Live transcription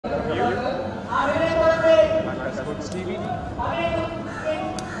Lanka Sports TV.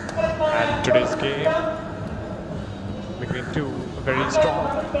 And today's game between two very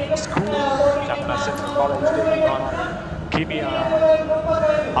strong schools, Jaffna Central College taking on Kimia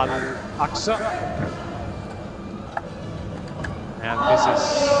Aqsha. And this is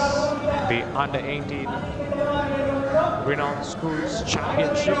the under-18 renowned schools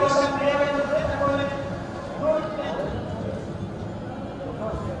championships.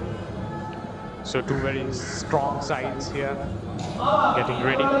 So two very strong sides here getting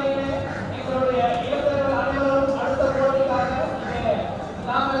ready.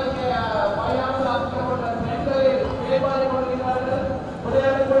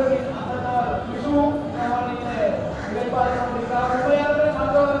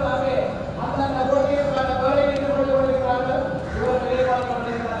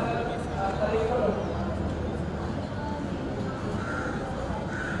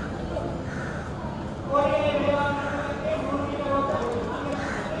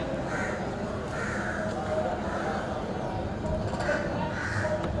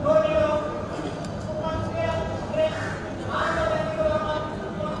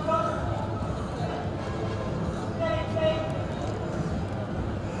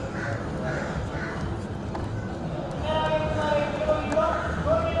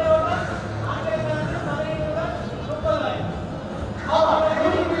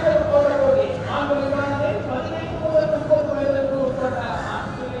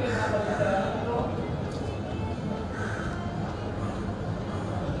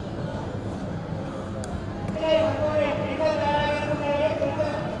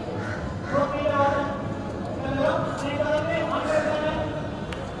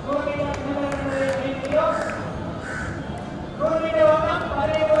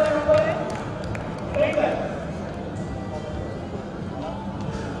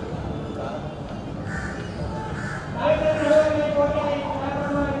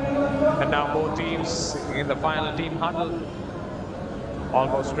 In the final team huddle,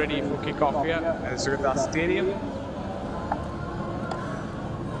 almost ready for kickoff here at Sri Lanka Stadium.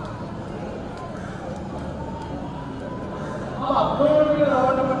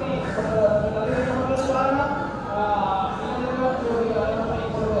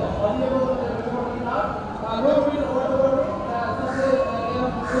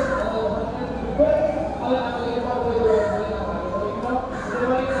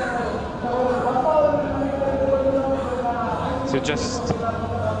 So just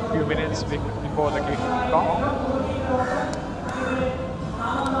a few minutes before the kickoff.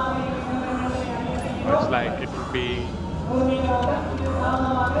 Looks like it will be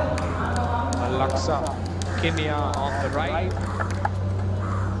Aqsha, Kimia on the right.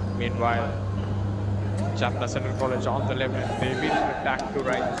 Meanwhile, Jaffna Central College on the left. They will attack to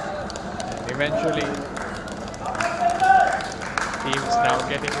right. Eventually, teams now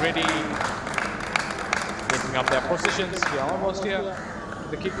getting ready. Taking up their positions. We are almost here.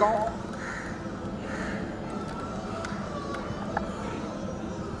 The kickoff.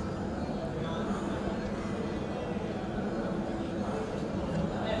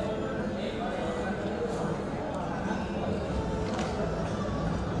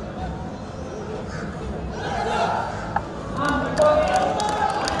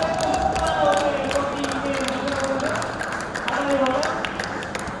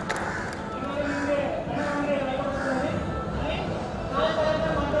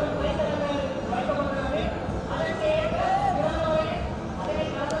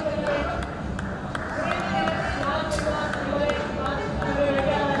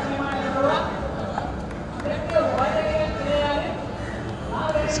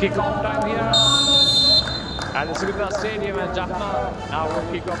 Kick-off time here at the Sri Lanka Stadium, and Jaffna now will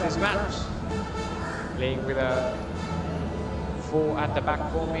kick off this match, playing with a 4 at the back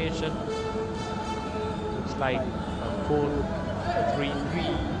formation. Looks like a 4-3-3.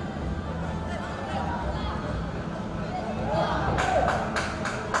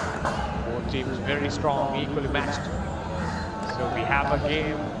 Both teams very strong, equally matched. So we have a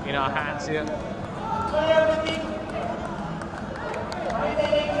game in our hands here.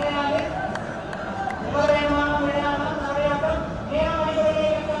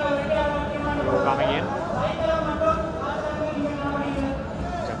 Coming in.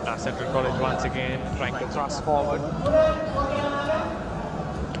 Jaffna Central College once again trying to thrust forward.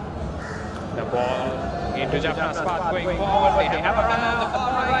 The ball into Jaffna's path going forward. They have a man on the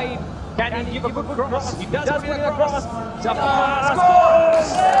far right. Can he give a good cross? He does give a cross. Jaffna scores!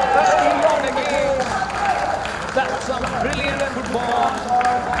 First goal of the game. That's some brilliant football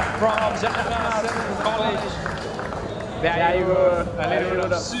from Jaffna Central College. There you go, a little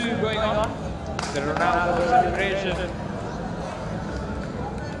bit of Sue going on. The Ronaldo celebration.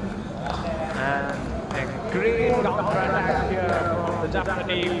 And a great counter-attack here from the Jaffna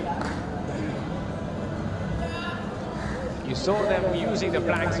team. You saw them using the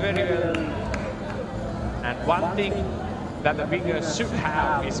flanks very well. And one thing that the wingers should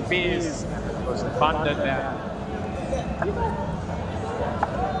have is pace. Was abundant there.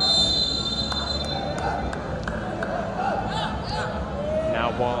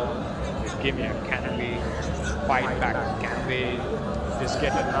 Now ball is Kimia. Can we fight back? Can they just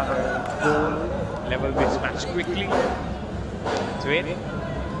get another goal? Level this match quickly. To it.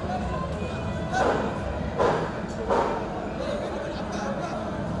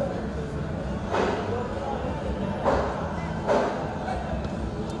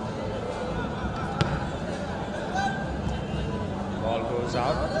 Ball goes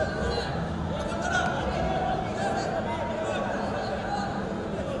out.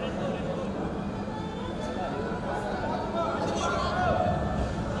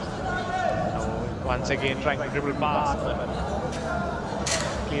 Once again trying to dribble past, but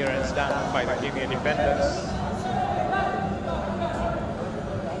clearance done by the Kenyan defenders.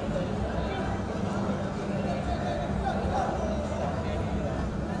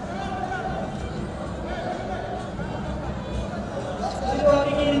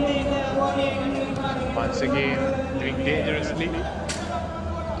 Once again doing dangerously,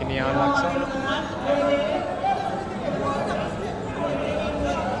 Kenya Aqsha.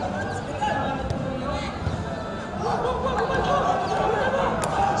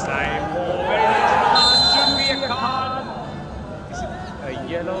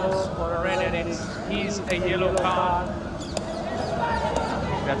 Yellow or a red, and it is a yellow card.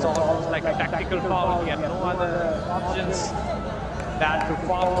 That's almost like a tactical foul. He had no other options than to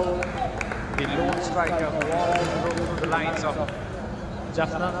follow the lone striker who also broke through the lines of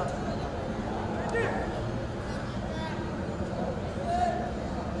Jaffna.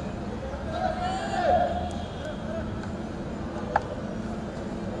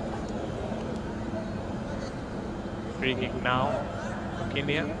 Free kick now.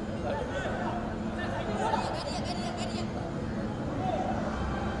 Kenya.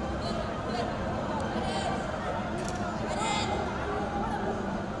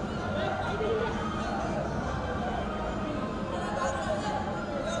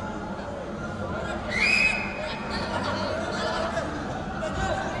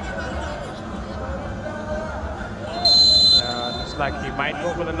 Looks like he might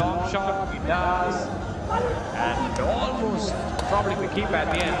go for the long shot. He does. And almost probably the keeper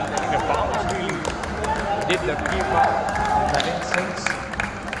at the end. I think the bounce really did the keeper in that instance.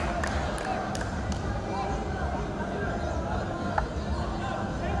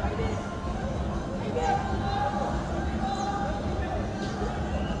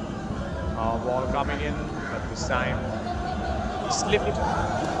 Ball coming in, but this time he slipped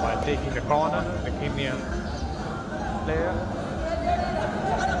while taking the corner, the Kenyan player.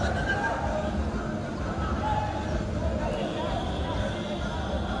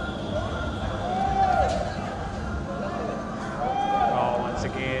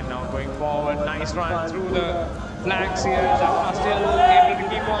 Forward, nice run through the flanks here. Jaffna still able to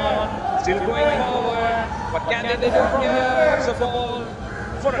keep on, still going forward. What can they do from here? It's a ball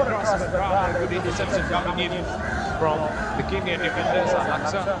for a cross, but rather good interception coming in from the Kenyan defenders.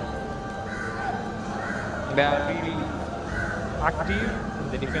 Aqsha, they are really active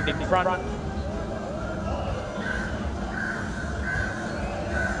in the defending front.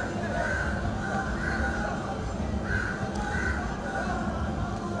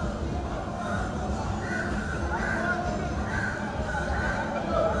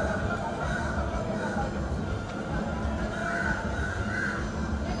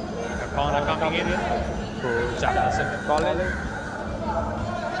 Corner coming in for Jaffna College.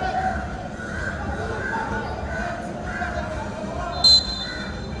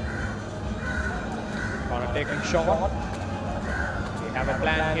 Corner taking shot. They have a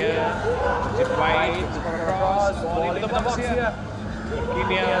plan here. Puts it wide, it's for a cross, ball into the box here.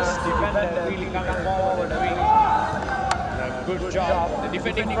 Kenya's defender really coming forward, doing a good job. The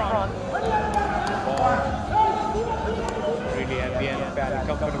defending front. Ball. Really at the end, fairly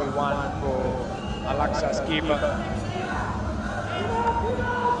comfortable one for Aqsha's keeper.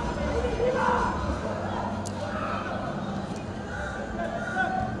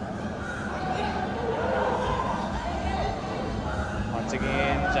 Once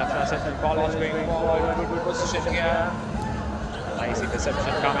again, Jaffna Central College going forward, good position here. Nice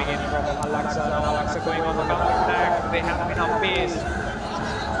interception coming in from Aqsha. Now Aqsha going on the counter attack. They have enough pace,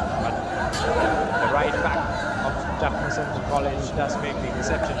 but the right back of Jaffna Central College does make the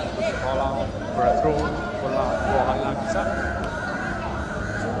interception, puts the ball out for a throw for Aqsha.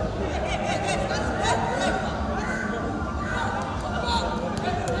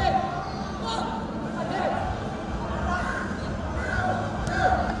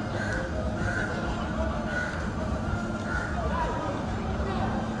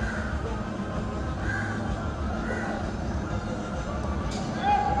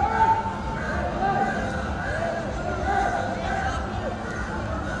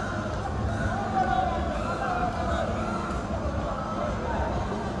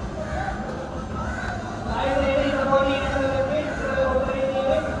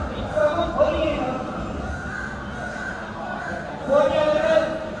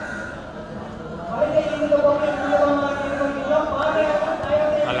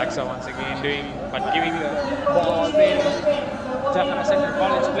 Aqsha once again giving the ball space. Jaffna Central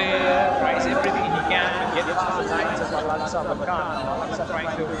College player tries everything he can to get past the lines of Aqsha, but can't. Aqsha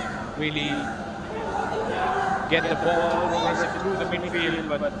trying to really get the ball, progress it through the midfield,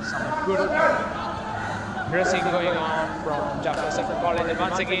 but some good pressing going on from Jaffna Central College. And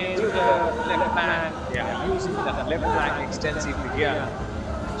once again to the left flank, using that left flank extensively here.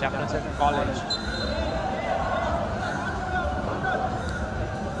 Jaffna Central College.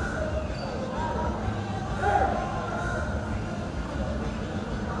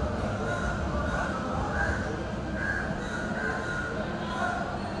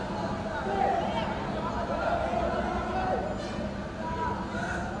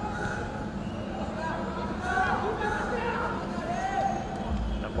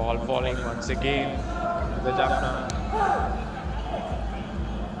 Ball falling once again to the Jaffna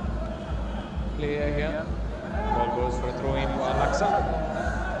player here. Ball goes for a throw in for Aqsha.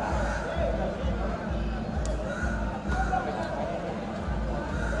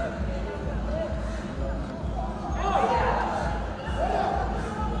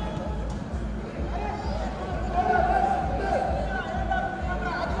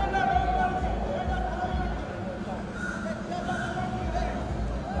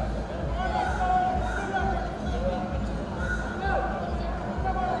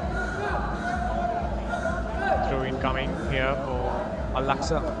 Coming here for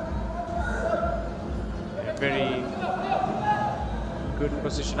Aqsha. A very good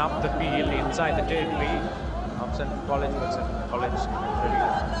position up the field inside the territory of Central College, but Central College really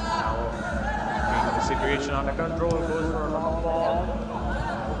now getting the situation under control. Goes for a long ball.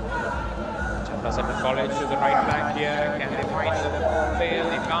 Jaffna Central College to the right flank here. Can they find the ball there?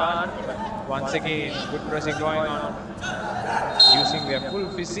 They can't. But once again, good pressing going on, using their full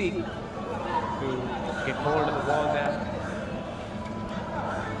physique to get hold of the ball there.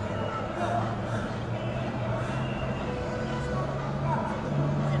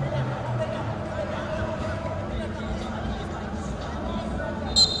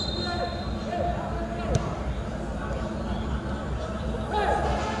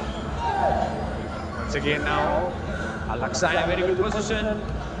 Once again now, Aqsha in a very good position.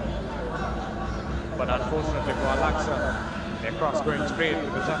 But unfortunately for Aqsha, their cross going straight to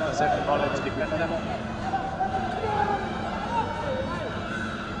the Jaffna Central College defender.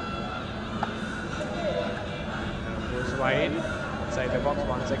 Wide inside the box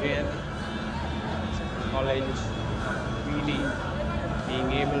once again. Central College really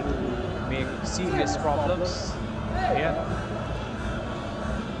being able to make serious problems here.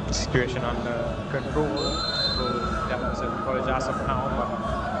 Situation under control for Jaffna Central College as of now,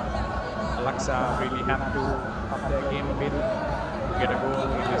 but Aqsha really have to up their game a bit to get a goal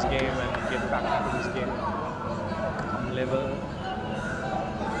in this game and get back into this game level.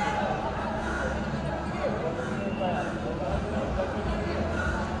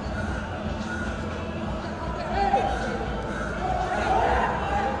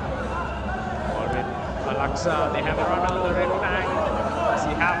 Aqsha, they have a run on the red flank. Does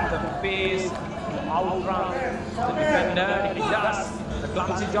he have the pace to outrun the defender? If he does, the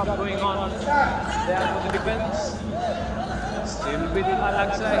clumsy job going on there for the defense. Still with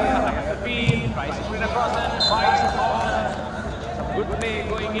Aqsha here, high up the field, tries to put across and finds the corner. Some good play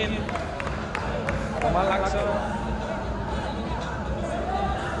going in from Aqsha.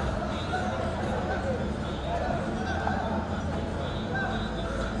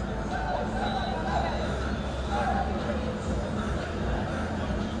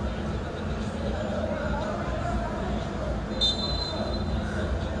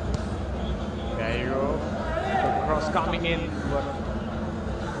 Coming in, but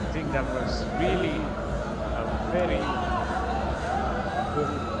I think that was really a very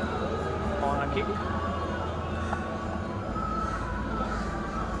good corner kick.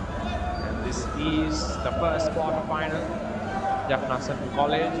 And This is the first quarter final. Jaffna Central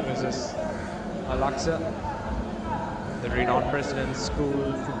College versus Aqsha, the renowned President's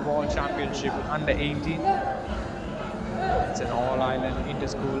School Football Championship under 18. It's an all-island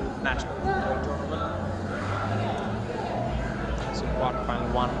inter-school national football tournament. So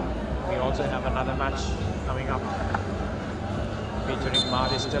quarterfinal 1. We also have another match coming up featuring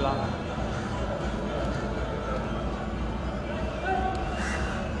Marty Stella.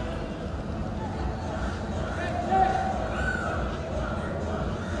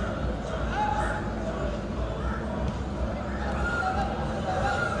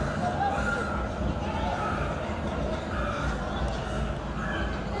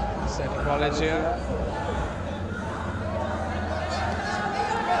 Central College here.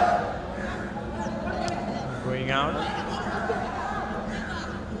 Going out.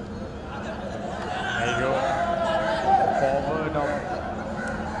 There you go. Forward of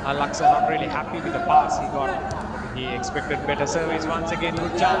Aqsha not really happy with the pass he got. He expected better service. Once again,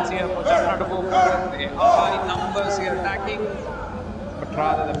 good chance here for Jaffna to go forward. They are in numbers here attacking, but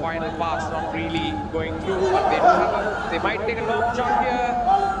rather the final pass not really going through. But they might take a long shot here.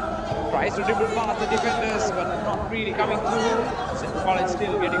 Tries to dribble past the defenders, but not really coming through. Central College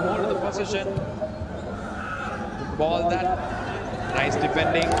still getting hold of the possession. Good ball that. Nice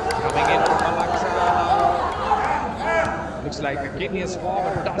defending coming in from Aqsha. Looks like the Kenya's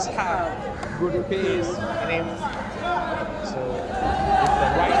forward does have good pace in him. So if the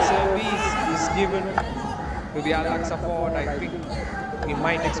right service is given to the Aqsha forward, I think we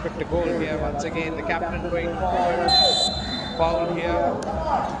might expect a goal here. Once again, the captain going forward. Foul here.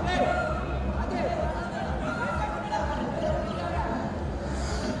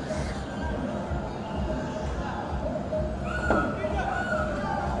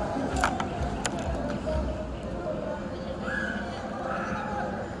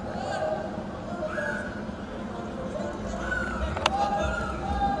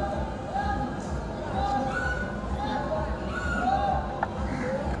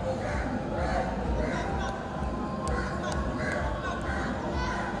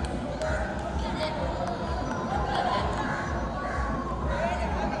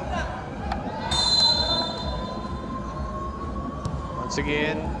 Once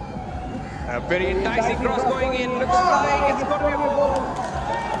again, a very enticing cross going in. Looks like it's going to be a goal.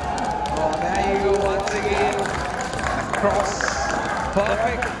 Oh, there you go. Once again, a cross,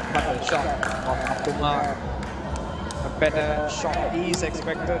 perfect, but the shot not up to mark. A better shot is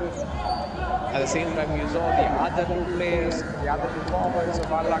expected. At the same time, you saw the other two players, the other two forwards of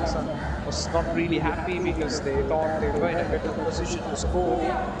Aqsha was not really happy because they thought they were in a better position to score,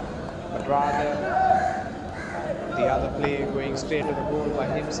 but rather the other player going straight to the goal by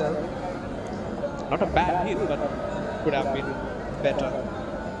himself. Not a bad hit, but could have been better.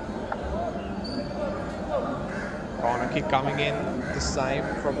 Corner kick coming in this time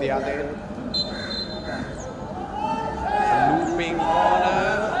from the other end. Looping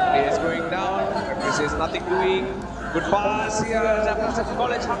corner. Players going down. This is nothing doing. Good pass here. Jaffna Central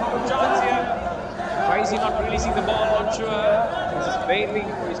College have a good chance here. Why is he not releasing the ball? Not sure. He's just waiting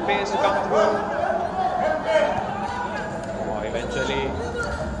for his players to come through. Eventually,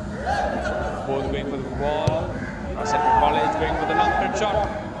 both going for the ball. Central College going for the long shot.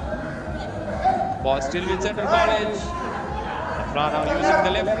 Ball still with Central College. Now using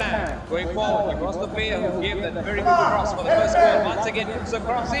the left flank, going forward. He was the player who gave that very good cross for the first goal. Once again, puts the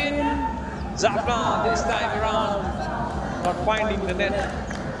cross in. Jaffna this time around, not finding the net.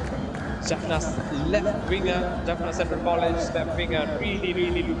 Jaffna's left winger, Jaffna Central College left winger,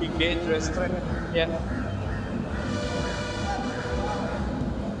 really looking dangerous threat. Yeah.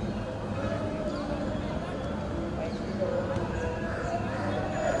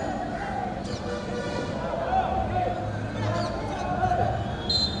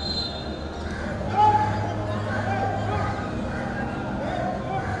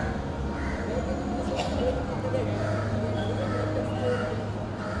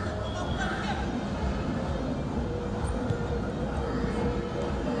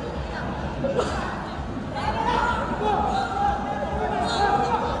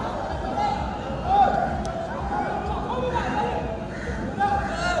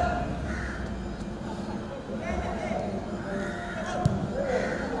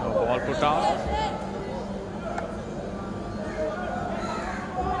 Put out.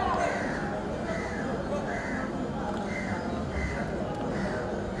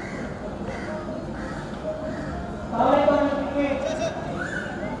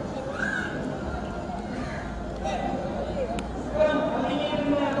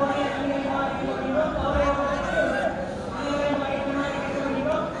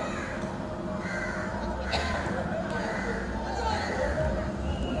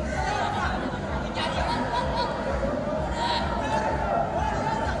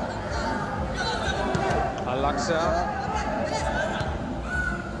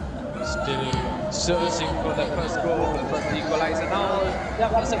 searching for the first goal, the first equalizer. Now,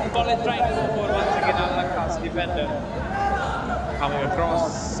 Jaffna Central College trying to go for once again Lankan's defender. Coming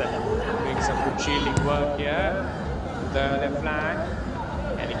across and doing some good shielding work here. The left flank.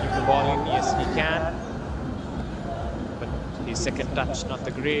 Can he keep the ball in? Yes, he can. But his second touch, not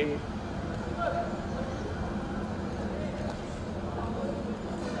the great.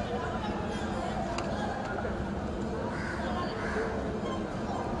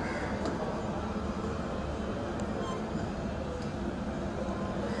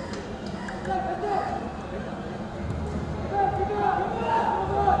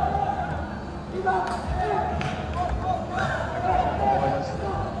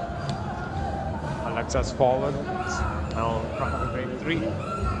 Aqsha's forward, now front to break three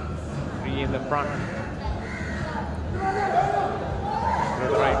in the front.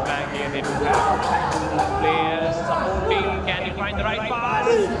 Good right flank here, they do have players supporting. Can he find the right pass?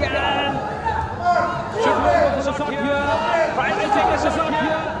 He can! Should go for the shot here, trying to take a shot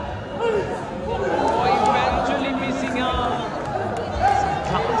here. Oh, eventually missing out.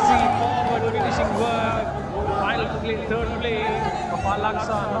 Classy forward finishing work. Final play, third play of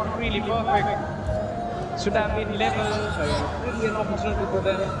Aqsha, not really perfect. Should have been level, really an opportunity for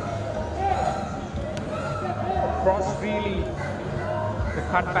them. Cross really, the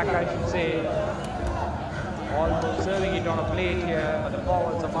cutback I should say, almost serving it on a plate here, but the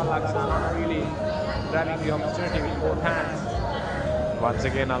forwards of Aqsha are not really grabbing the opportunity with both hands. Once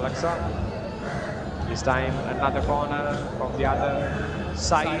again Aqsha, this time another corner from the other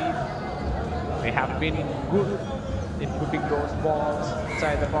side. They have been good in putting those balls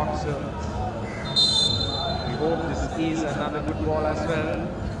inside the box. Hope this is another good ball as well.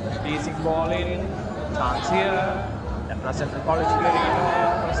 Placing ball in. Chance here. Jaffna Central College clearing it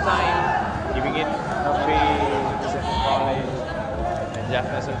off first time. Giving it away to Central College. And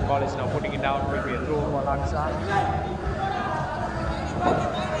Jaffna Central College now putting it down. Will be a throw for Aqsha.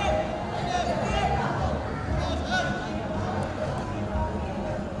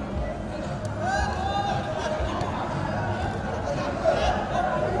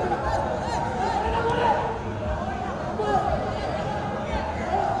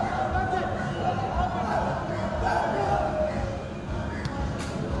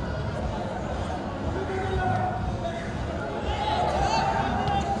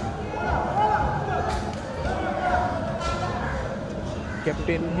 Kept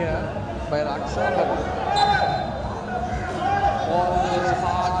in here by Aqsha, but all this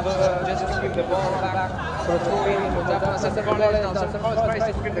hard work just to give the ball back for a throw in for Jaffna Central College. Now Central College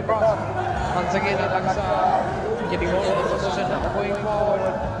tries to get the cross. Once again Aqsha getting hold of the possession, going forward.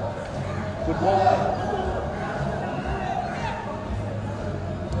 Good ball.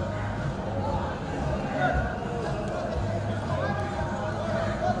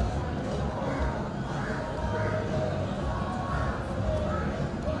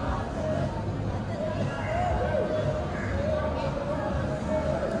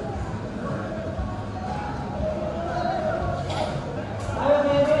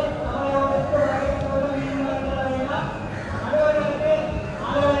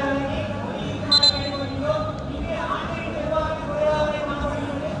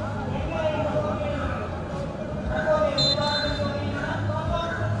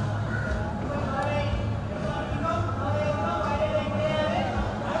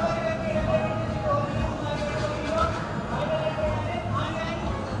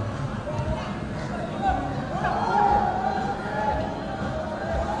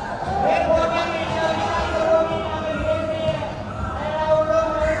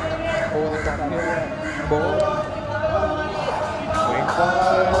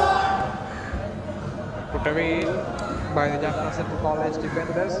 Put away by the Jaffna Central College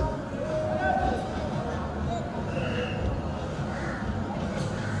defenders.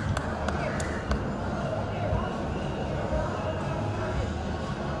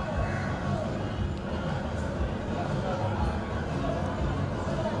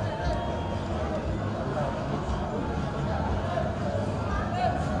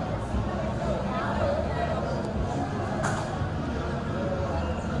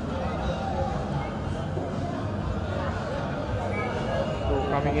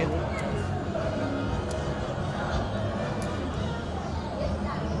 Coming in.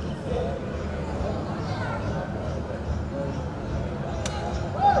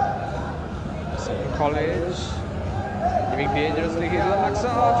 Central College giving dangerously here.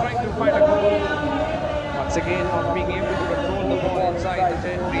 Aqsha trying to find a goal. Once again not being able to control the ball inside the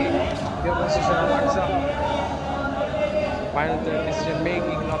territory. Your position of Aqsha. Final third decision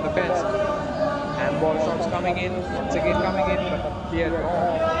making not the best. And ball shots coming in. Once again coming in, but here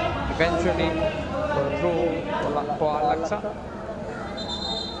eventually throw for Aqsha.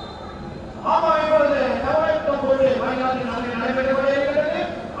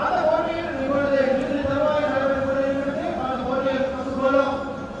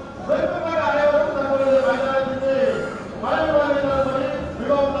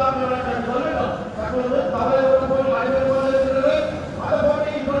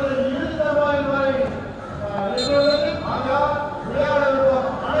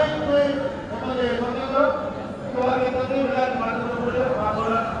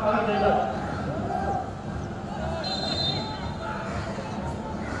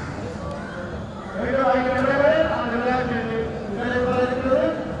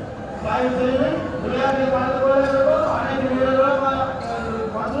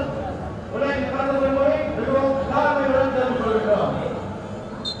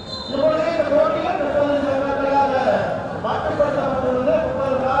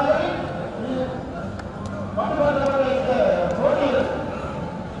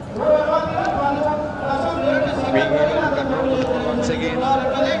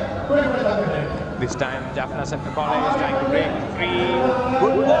 This time, Jaffna Central College is trying to break free.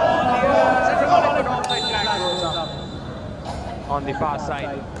 Good ball here. Central College, but offside flag goes up on the far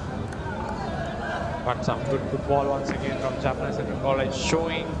side. But some good football once again from Jaffna Central College,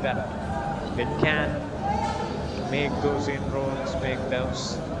 showing that they can make those inroads, make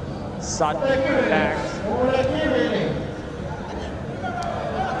those sudden attacks.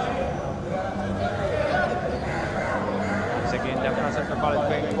 Once again, Jaffna Central College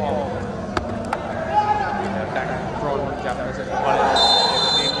playing ball. Attack from Jaffna Central College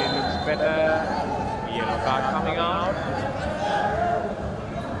definitely looks better. Yellow card coming out.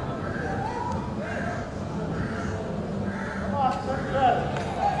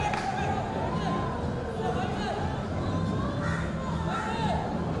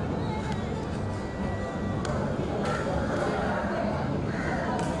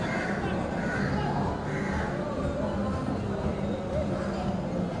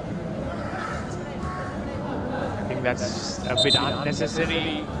 That's a bit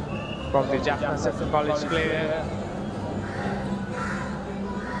unnecessary from the Jaffna Central College player.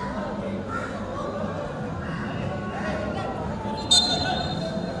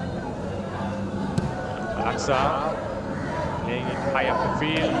 Aqsha laying it high up the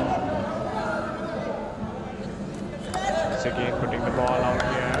field. Once again putting the ball out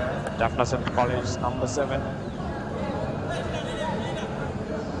here. Jaffna Central College, number 7.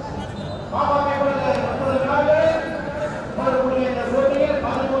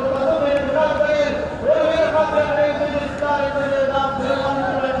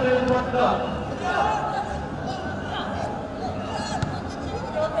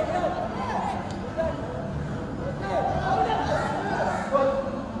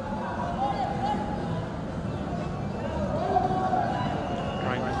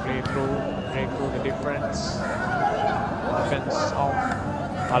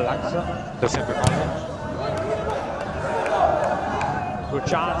 The Central College. Good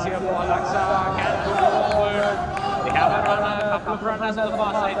chance here for Aqsha. Can go forward. They have a runner, a couple of runners on the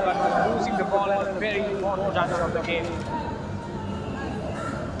far side, but losing the ball at a very important juncture of the game.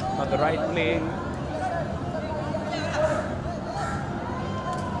 On the right play.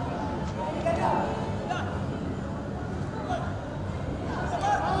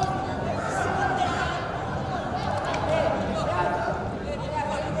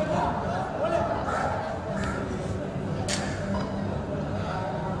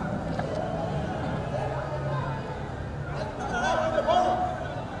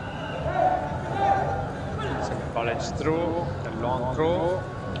 Through the long throw,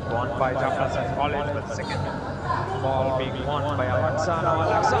 won by Jaffna Central College, but the second ball being won by Aqsha. Now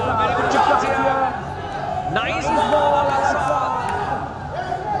Aqsha, very good chance here. Nice ball, Aqsha.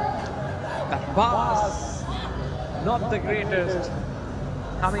 That pass, not the greatest.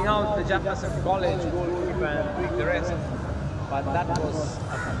 Coming out the Jaffna Central College goalkeeper and doing the rest. But that was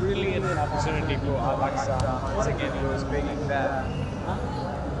a brilliant opportunity for Aqsha. Once again, he was begging there.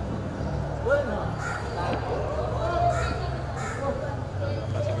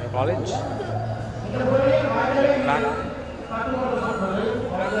 College. Back.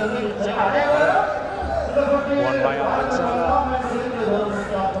 Won by Aqsha.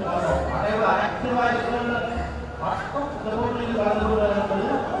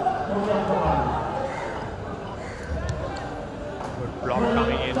 Good block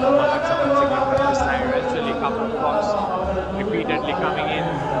coming in from Aqsha once again, but this time eventually a couple of blocks repeatedly coming in.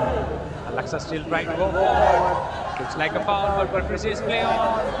 Aqsha still trying to go forward. Looks like a foul, but precise play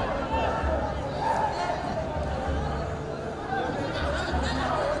on.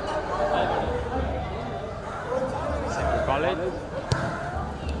 College.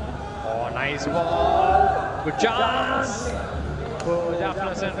 Oh, nice ball. Good chance for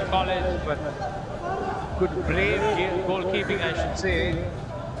Jaffna Central College, but good brave goalkeeping, I should say.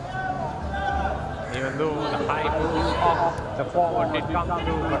 Even though the high push of the forward did come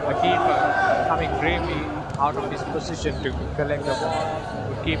through, but the keeper coming bravely out of his position to collect the ball,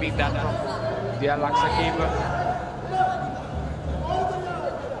 good keeping that from the Aqsha keeper.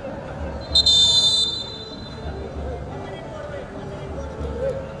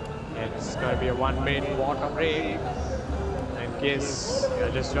 It's going to be a 1 minute water break. In case you're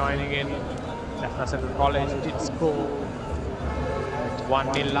just joining in, Jaffna Central College did score. It's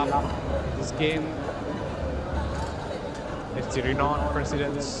 1-0 up in this game. It's the renowned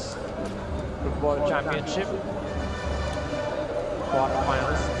President's Football Championship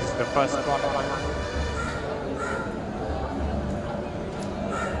quarterfinals. This is the first quarterfinal.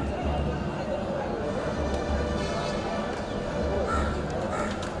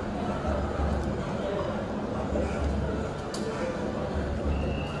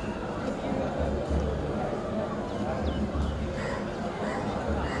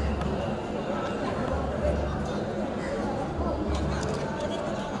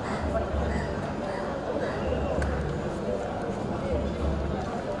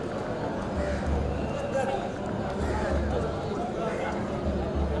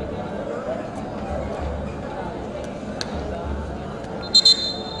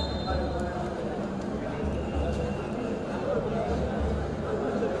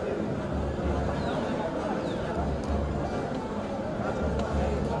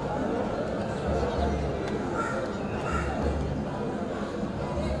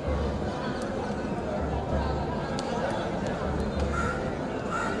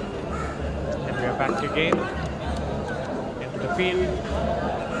 Back again into the field.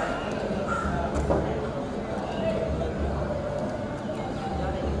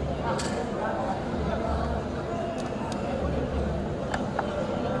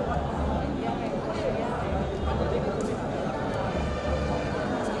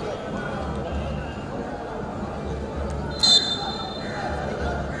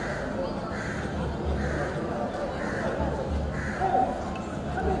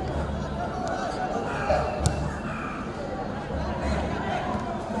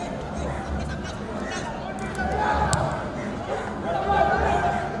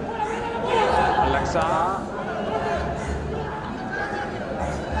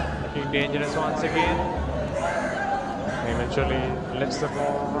 Looking dangerous once again. Eventually lets the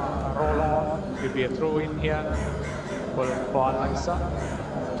ball roll on. Could be a throw in here for Aqsha.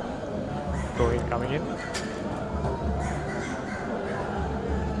 Throw in coming in.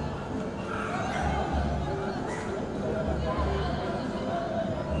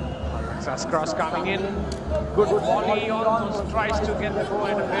 Aqsha's cross coming in. Good volley, almost tries to get the ball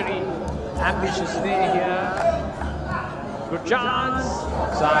in a very ambitious day here. Good chance.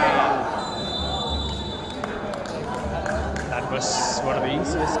 Offside. That was one of the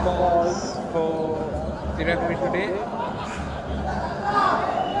easiest calls for the referee today.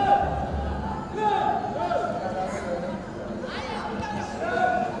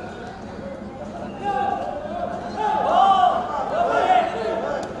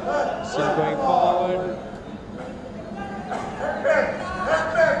 Still going forward.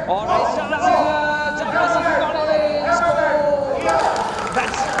 All right, chance here. Jaffna got it. Score.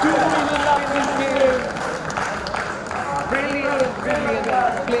 That's 2 minutes left in this game. Brilliant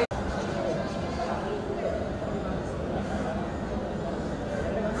play.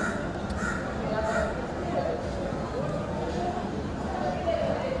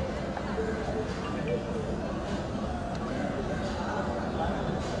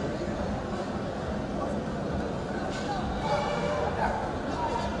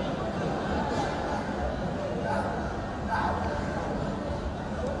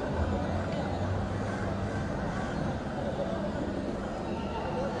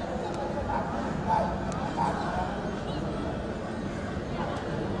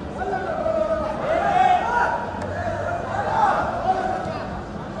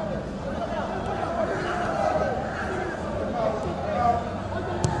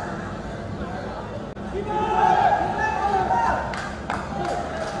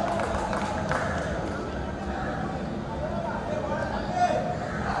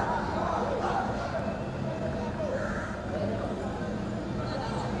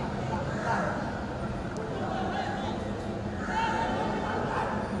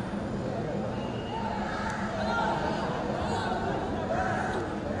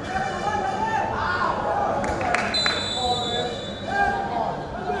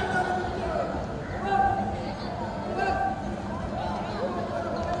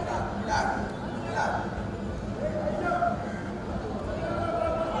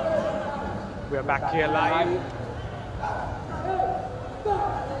 We are back here live.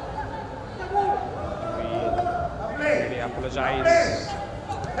 We really apologize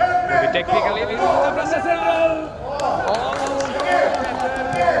for the technical issues.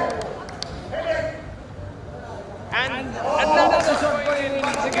 And another shot going in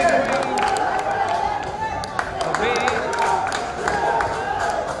once again.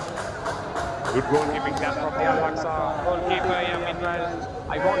 Good goalkeeping there from the Aqsha goalkeeper. Meanwhile,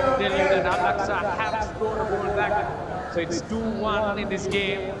 I want to tell you that Aqsha have scored a goal back. So it's 2-1 in this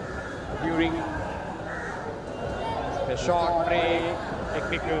game. During the short break,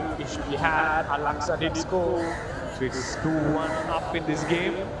 technical issue we had, Aqsha did score. So it's 2-1 up in this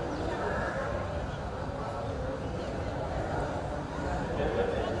game.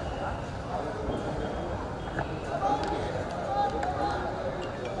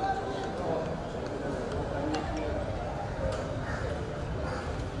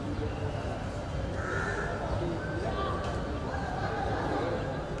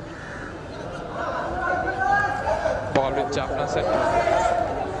 Ball with Jaffna center.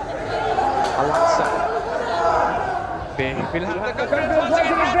 Aqsha. They will have the conference once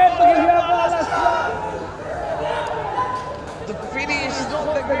again. The finish is not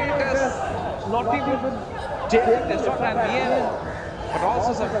the greatest. Not even taking the shot at the end. But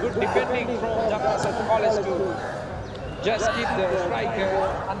also some good defending from Jaffna Center College to just keep the striker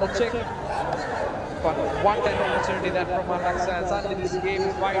under check. But what an opportunity that from Aqsha. Suddenly this game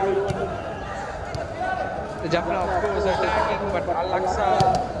is wide open. The Jaffna, of course, attacking, but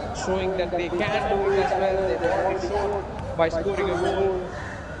Aqsha showing that they can do it as well. They've already shown by scoring a goal.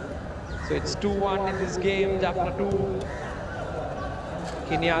 So it's 2-1 in this game. Jaffna 2,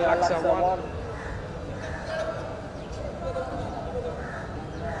 Aqsha 1.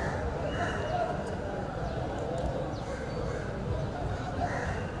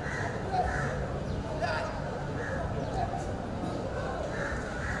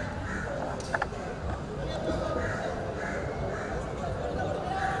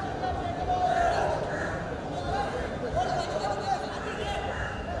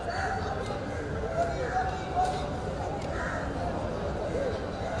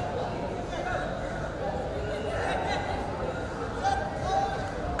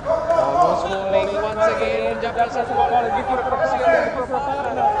 Once again, Jaffna has the ball, give it across here for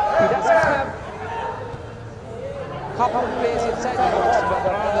partner. He doesn't have couple plays inside the box, but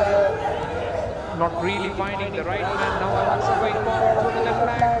rather not really finding the right man. Now Aqsha going forward to the left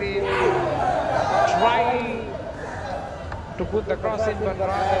flank. They try to put the cross in, but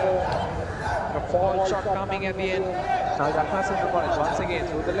rather a fall shot coming at the end. Now Jaffna Center College once again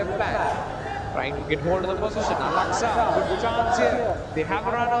through the left flank. Trying to get hold of the position. Aqsha, good chance here. They have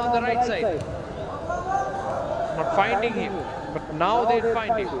a runner on the right side. Not finding him, but now they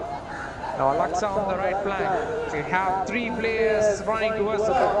find him. Now Aqsha on the right flank. They have 3 players running towards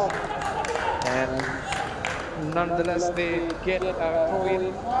the box. And nonetheless, they get a throw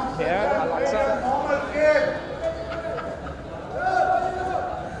in here. Aqsha.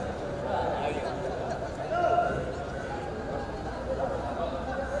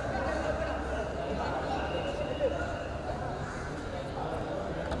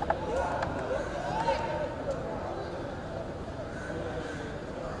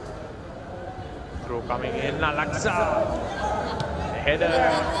 Coming in, Aqsha.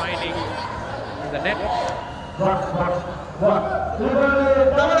 Header finding the net.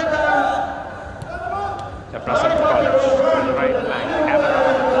 The present college on the right flank.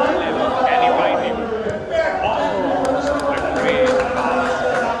 Can he find him? Almost a great pass.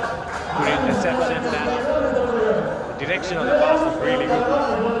 Good interception. And the direction of the pass was really good.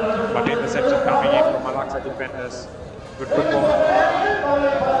 But interception coming in from Aqsha defenders. Good football.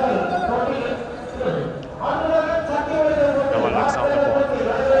 Now Aqsha on the ball.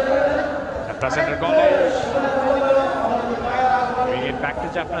 Jaffna Center College. Bring it back to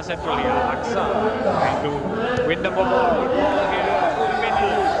Jaffna Central here. Aqsha trying to win the ball. Good ball here. Full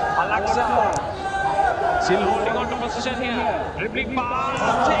middle. Aqsha still holding on to position here. Dribbling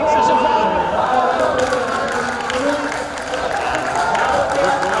pass. Takes a shot.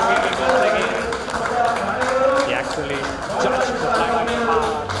 Good goalkeeping once again. He actually judged the timing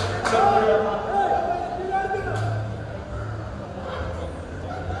hard.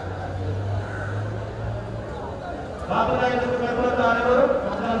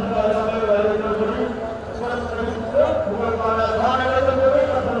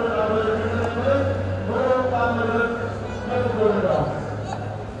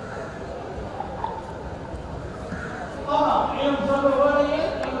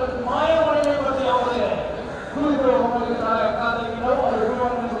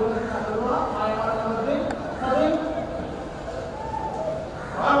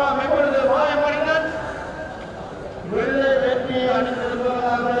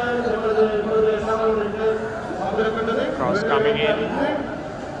 is coming in.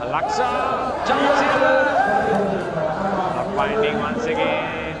 Aqsha jumps in. Not finding once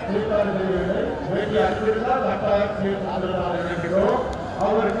again.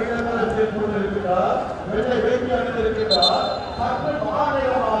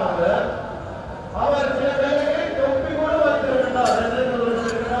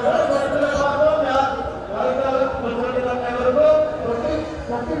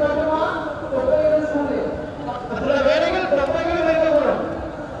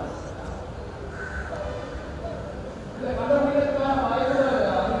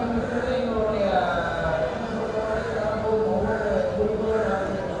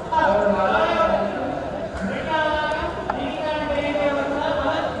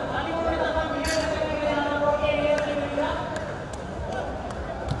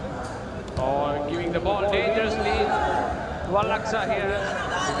 Giving the ball dangerously to Aqsha here.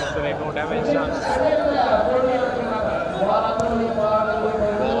 Eventually no damage done.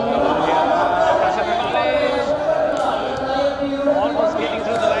 Almost getting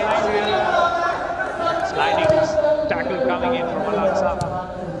through the lines here. Sliding tackle coming in from Aqsha.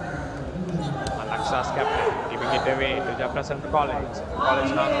 Aqsha's captain giving it away to Jaffna Central College.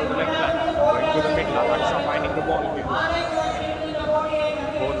 College now to the left flank. Going to the middle. Aqsha finding the ball here.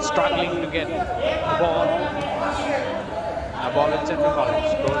 Both struggling to get the ball. A ball at Central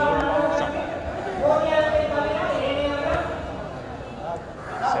College. Goes for a long shot.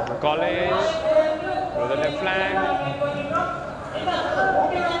 Central College to the left flank.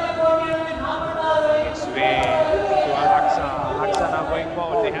 It's way to Aqsha. Aqsha now going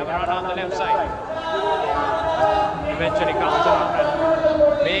forward. They have a run on the left side. Eventually comes around and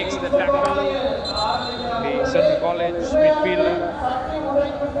makes the tackle. The Central College midfielder.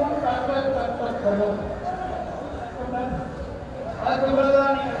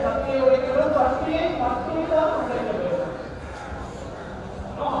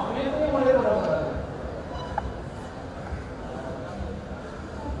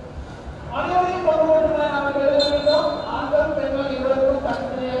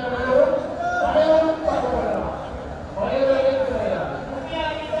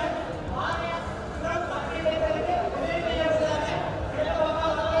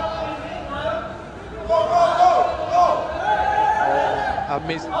 A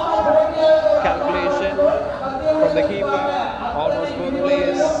miscalculation from the keeper, almost both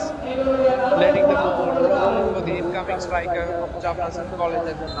players letting the ball roll for the incoming striker of Jaffna Central College,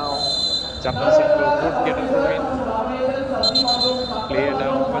 and now Jaffna Central would get a win. Player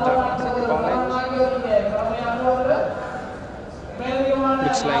down for Jaffna Central College.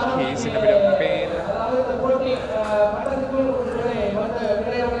 Looks like he's in a bit of pain.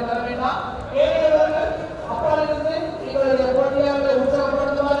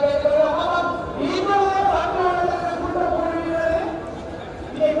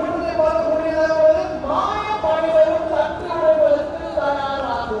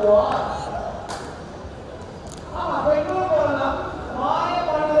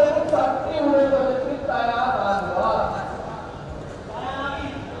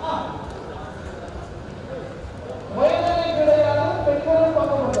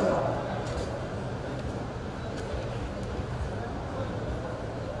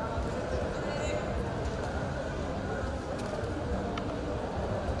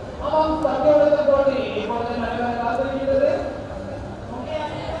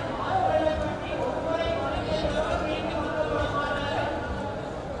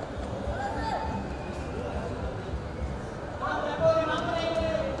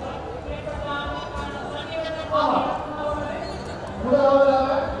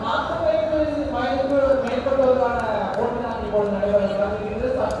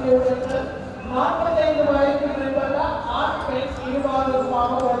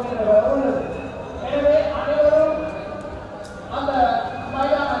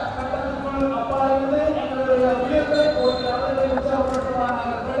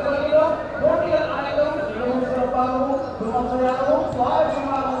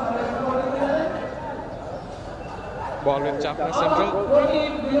 Ball with Jaffna Central.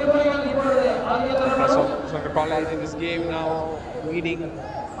 Central College in this game now leading 2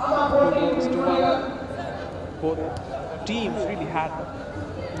 goals to 1. Both teams really had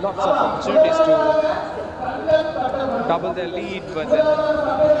lots of opportunities to double their lead, but then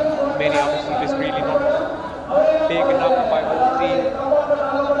many opportunities really not taken up by both teams.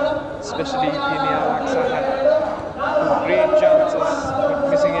 Especially Aqsha had 2 great chances but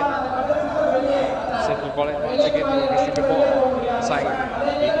missing it. Central College once again receive the ball inside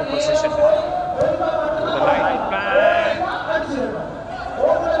equal position with a light bang.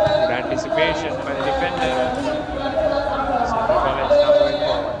 Good anticipation by the defender.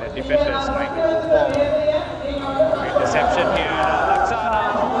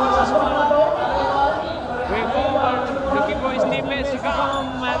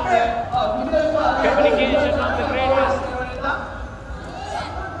 and the communication on the greatest.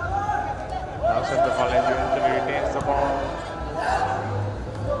 Now Central College eventually retains the ball.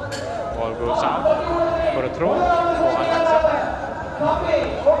 Ball goes out for a throw for Aqsha.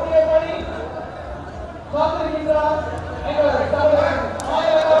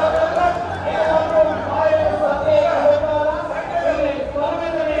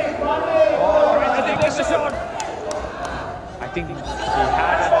 I think he had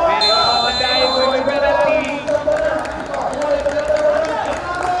a very good diving penalty.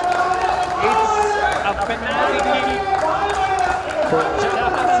 It's a penalty for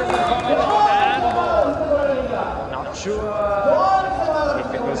Jaffna handball. Not sure if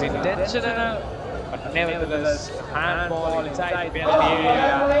it was intentional, but nevertheless, handball inside penalty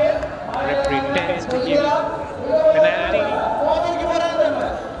area. Referee tends to give penalty.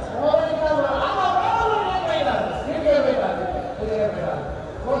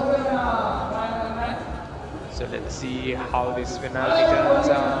 So let's see how this penalty turns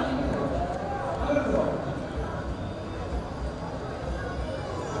out.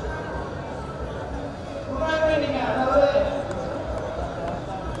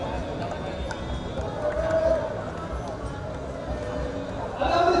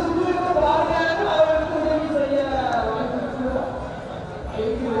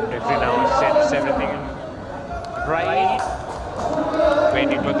 Referee now sets everything right.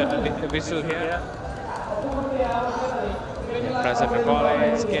 Waiting for the whistle here. Central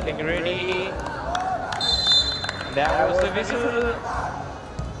College getting ready. There was the whistle.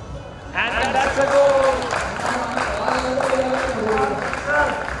 And that's a goal.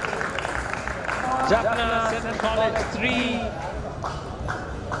 Jaffna Central College 3.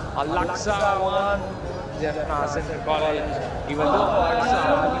 Aqsha 1. Jaffna Central College. Even though Aqsha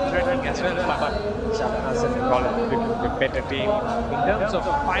are threatening as well, but Jaffna Central College became a better team. In terms of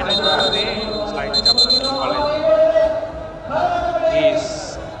final play, it's like Jaffna Central College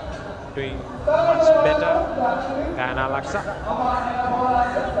is doing much better than Aqsha.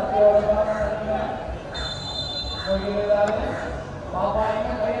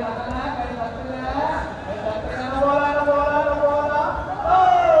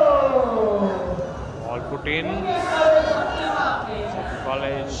 Ball put in. Central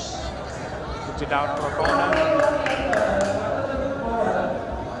College puts it out for a corner.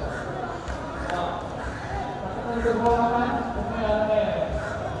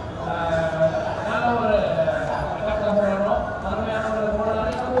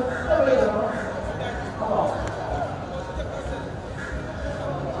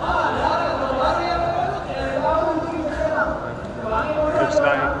 Looks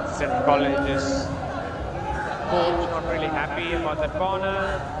like Central College's coach not really happy about that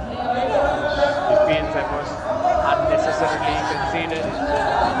corner. He feels that was unnecessarily conceded.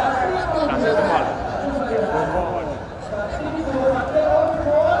 Transfer the ball. Go forward.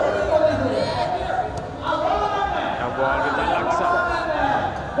 Now ball with Aqsha.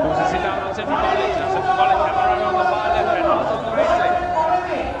 Loses it down on Central College. Now Central College have a run on the far left and also on the right side.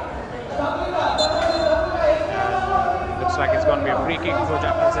 Looks like it's going to be a free kick for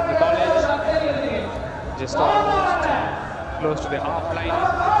Jaffna Central College. Just almost close to the half line.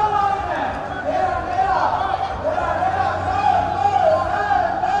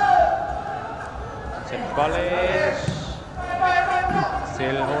 Central College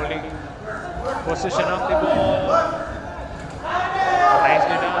still holding possession of the ball.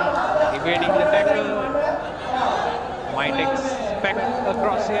 Nicely done, evading the tackle. Might expect a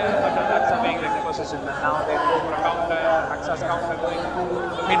cross here, but Aqsha being the possession. And now they go for a counter. Aqsha's counter going to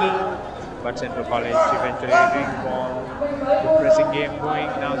the middle. But Central College eventually doing ball. Good pressing game going.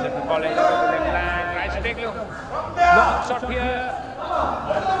 Now Central College to the left flank. Tries to take a long shot here.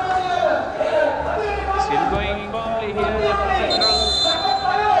 Still going firmly here. Central.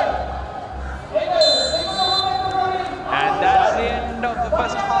 And that's the end of the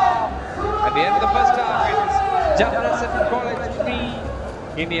first half. At the end of the first half, it's Jaffna Central College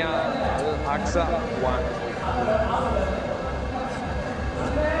 3, India Aqsha 1.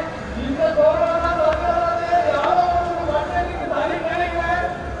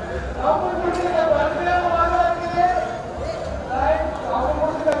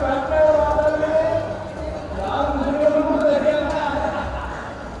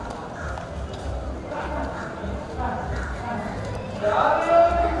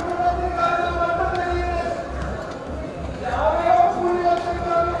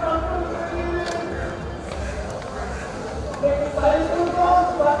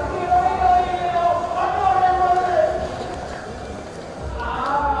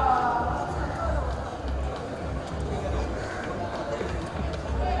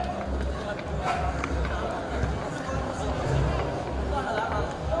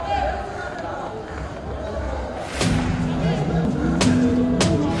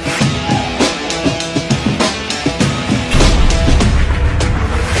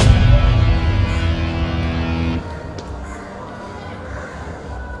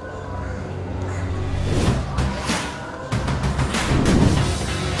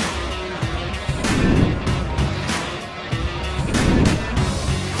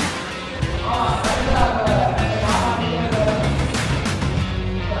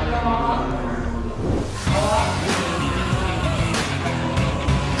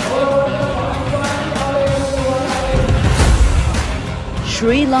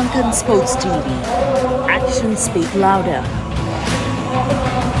 Sri Lankan Sports TV. Actions speak louder.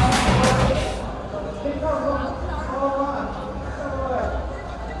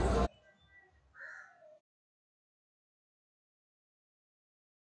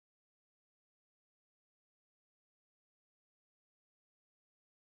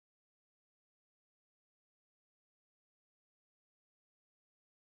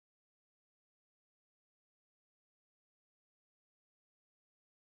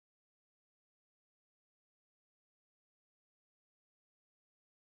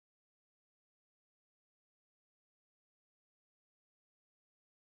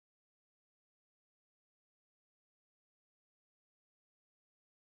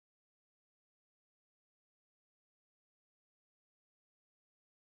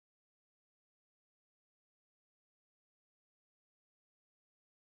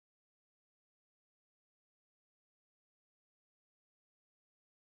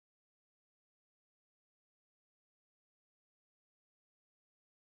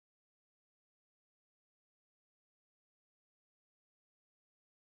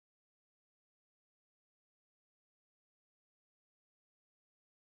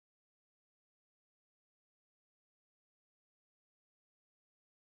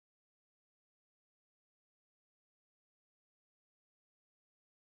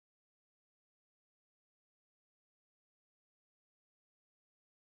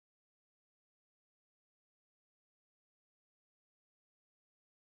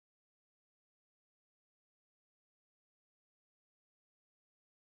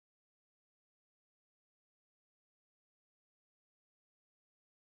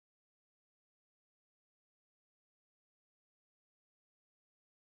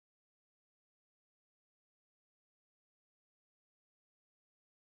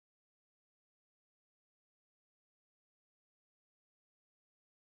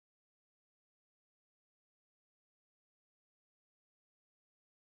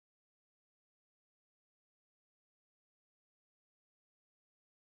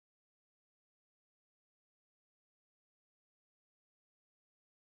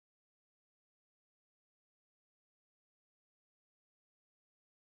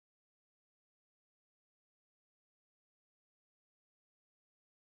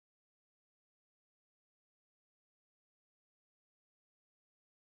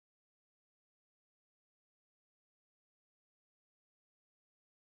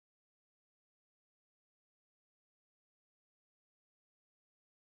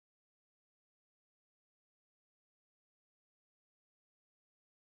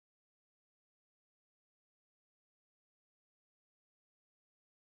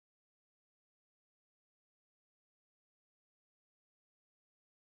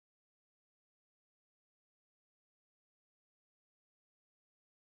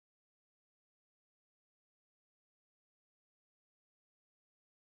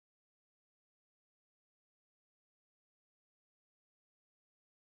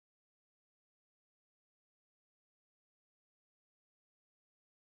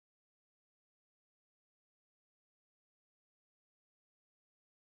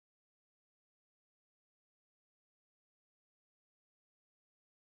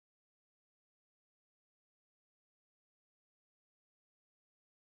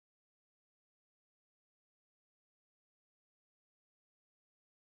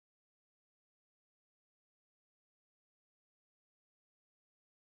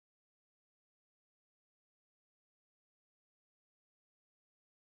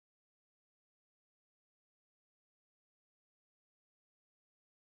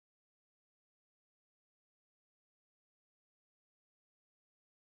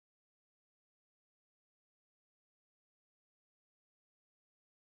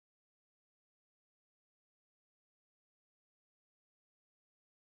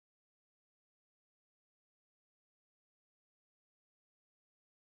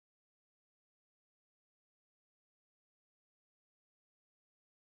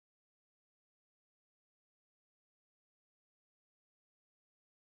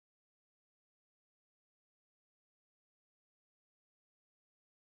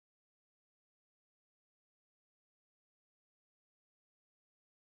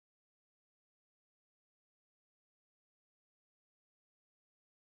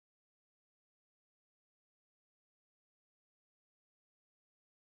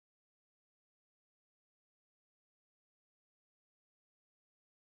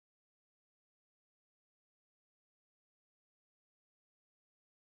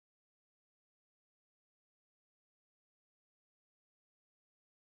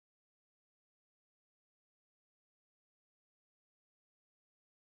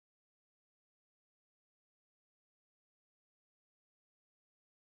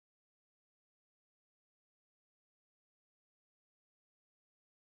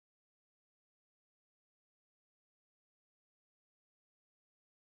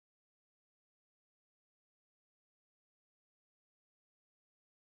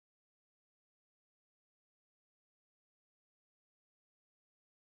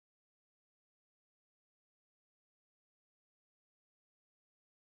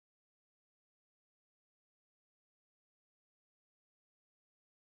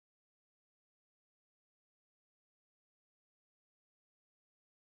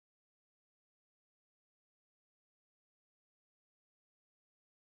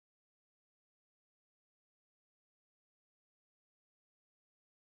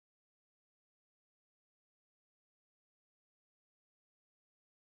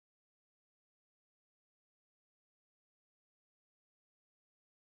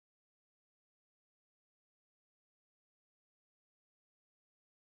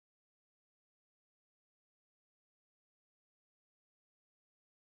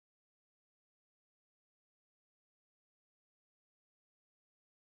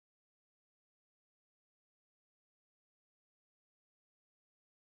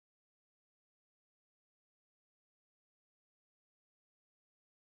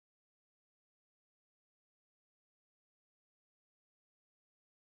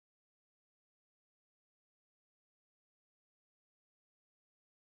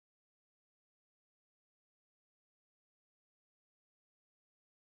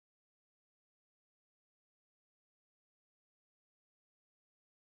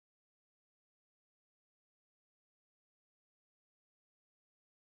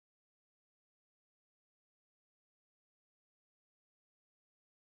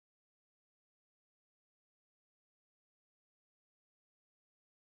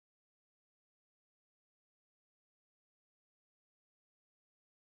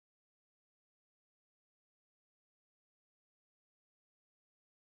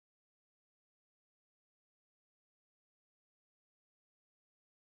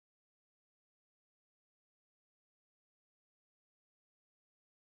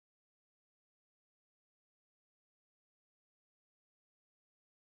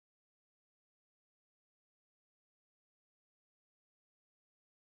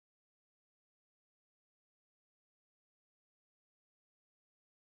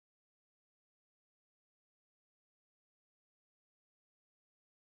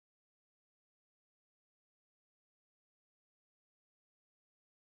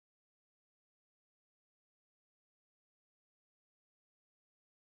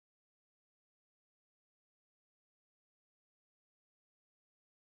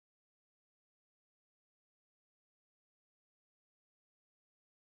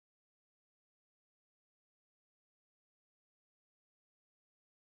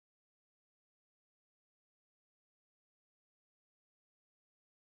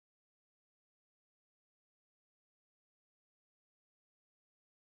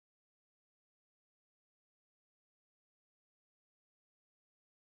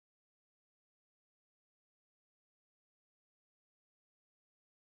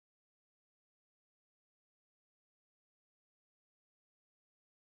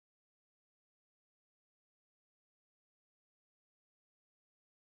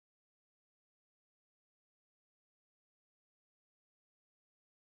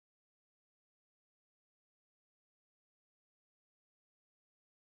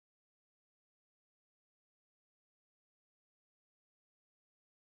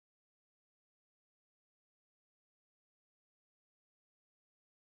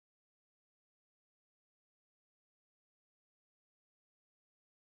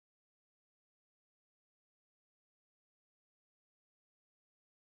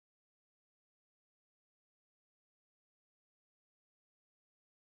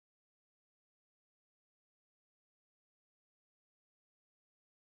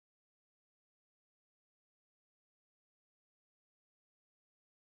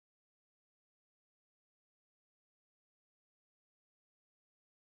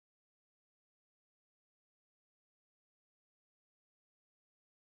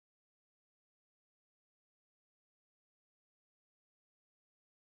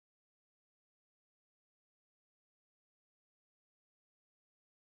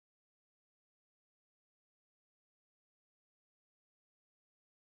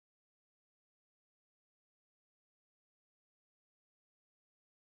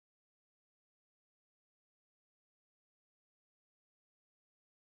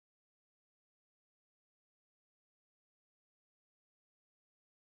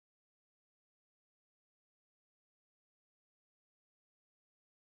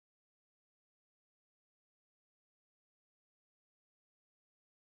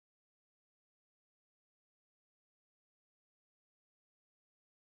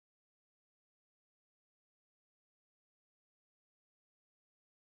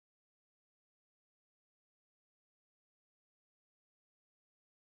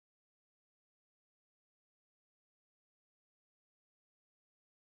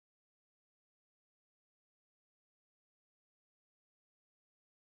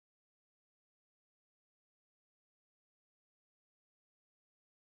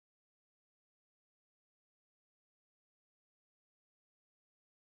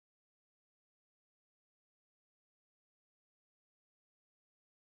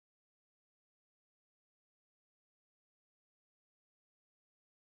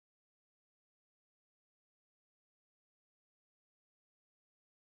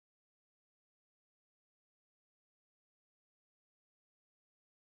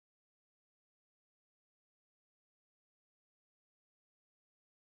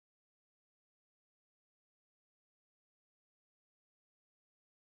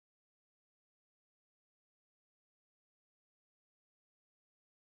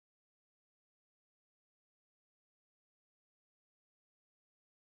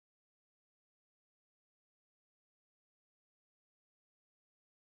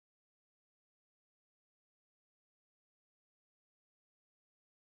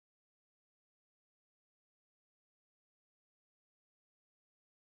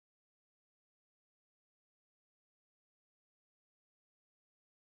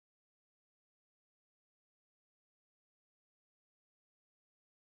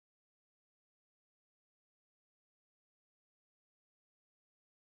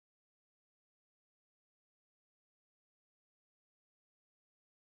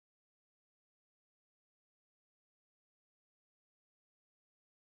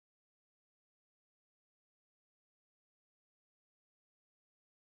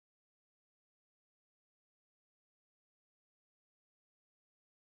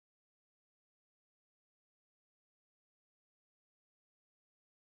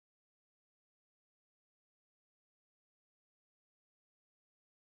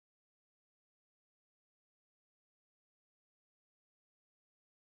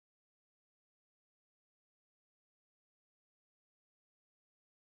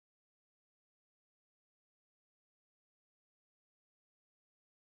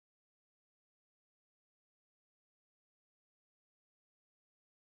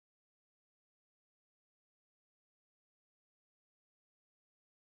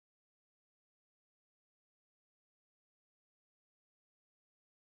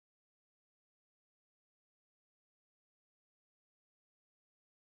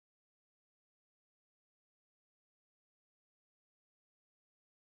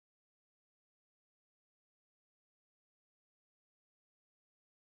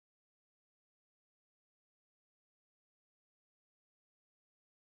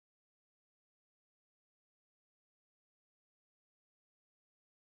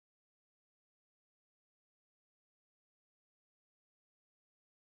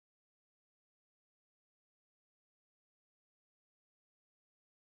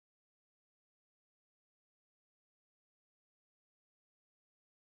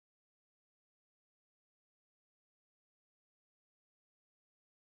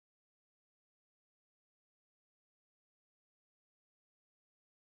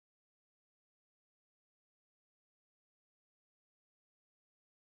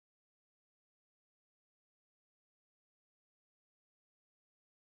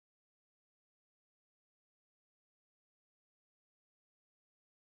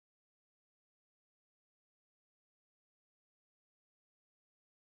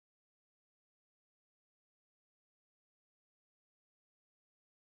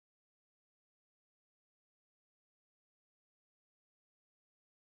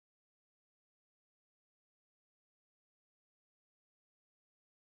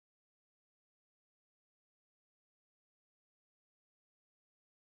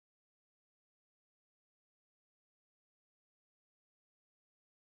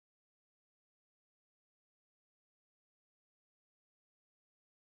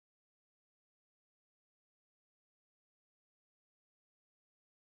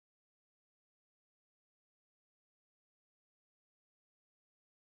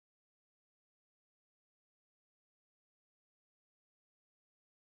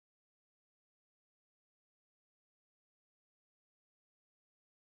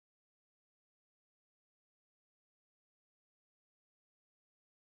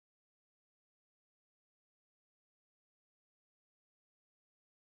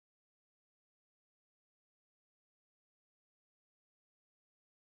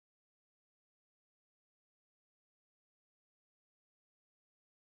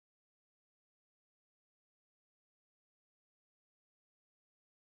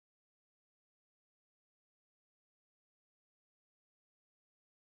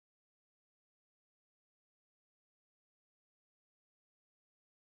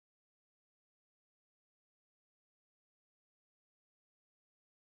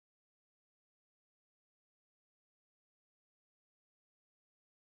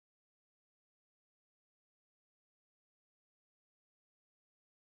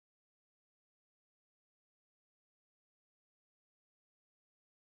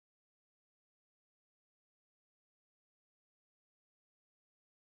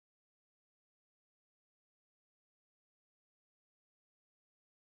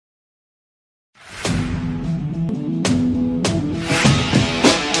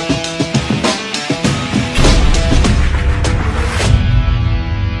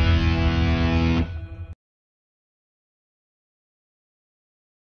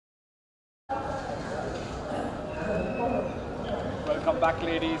 Welcome back,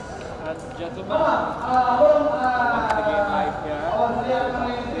 ladies and gentlemen. Once again, live here.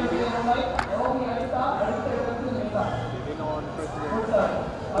 Living on President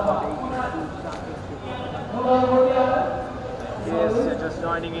Yes, just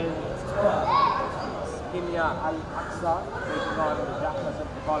joining in. Aqsha Aqsha taking on the Jaffna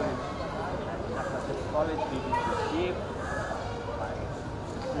College. Jaffna College leading this game by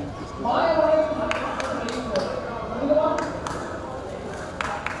 3-1.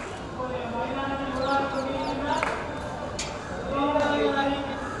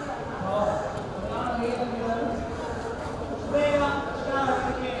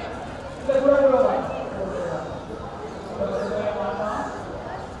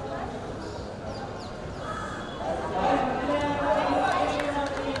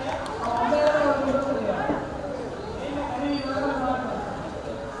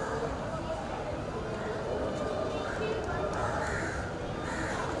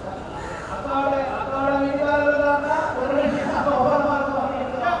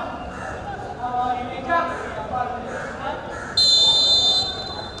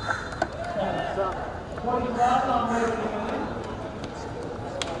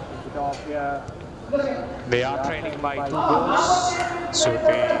 They are trailing by 2 goals, so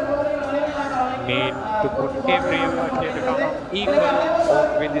they need to put every effort here to come up equal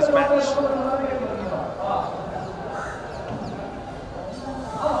or win this match.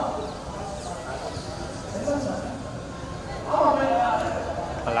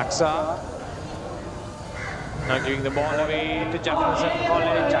 Aqsha now giving the ball away to Jaffna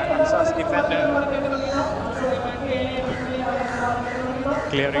College. Aqsha's defender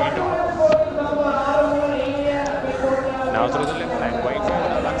clearing it off. Now through the left line, going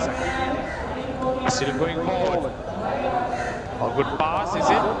forward, Aqsha. Still going forward. A good pass, is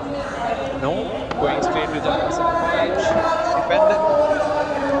it? No, going straight to Jaffna College. Defender.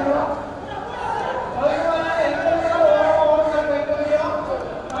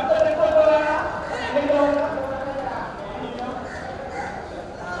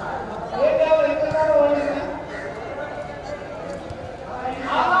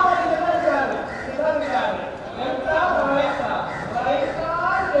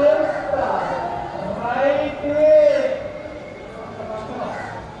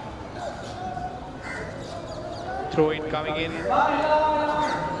 Throw in coming in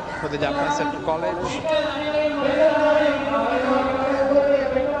for the Jaffna College.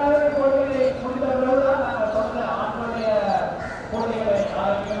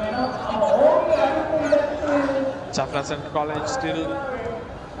 Jaffna College still.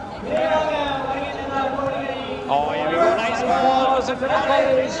 Oh, here we go. Nice ball, Central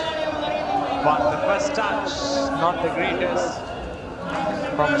College. But the first touch, not the greatest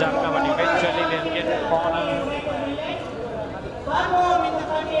from Jaffna, but eventually they'll get the corner.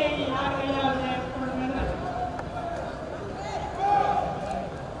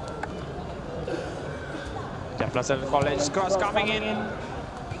 Jaffna College cross coming in,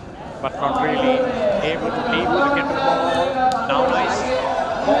 but not really able to get the ball. Now nice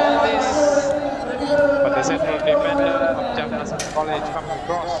ball this, but the central defender of Jaffna College coming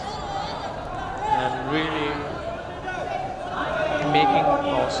across and really making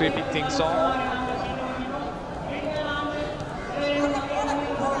or sweeping things off.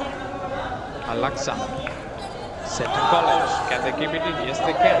 Aqsha, Central College, can they keep it in? Yes,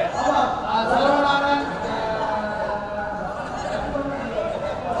 they can.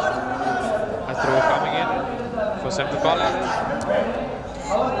 A throw coming in for Central College.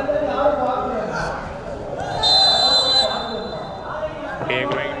 Here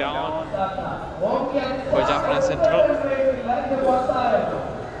going down for Jaffna Central.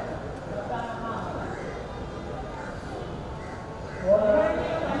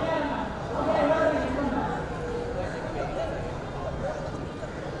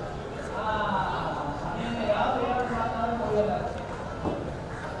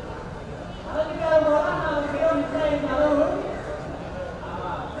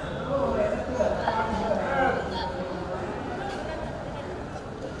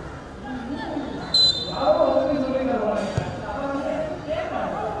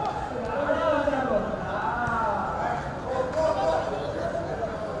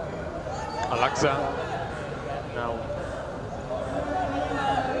 Aqsha now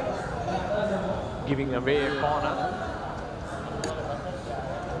giving away a corner.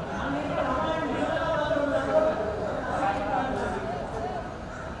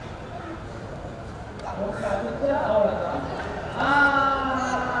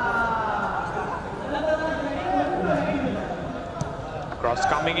 Cross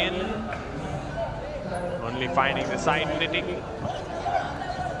coming in, only finding the side netting.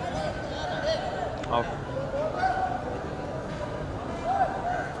 of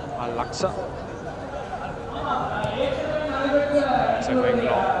Aqsha. So going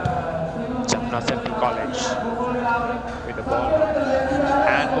long. Jaffna Central College with the ball.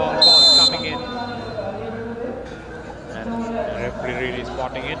 Handball call coming in. And the referee really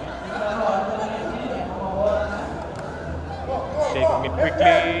spotting it. Taking it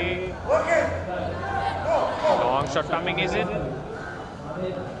quickly. Long shot coming, is it?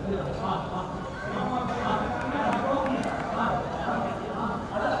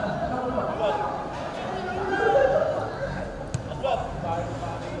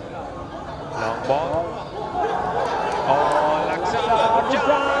 Long ball. Oh, Aqsha,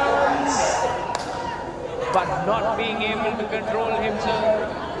 chance! But not being able to control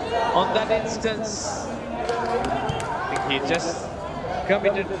himself on that instance. I think he just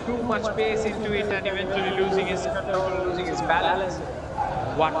committed too much pace into it and eventually losing his control, losing his balance.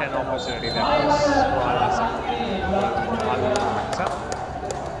 What an opportunity that was for Aqsha.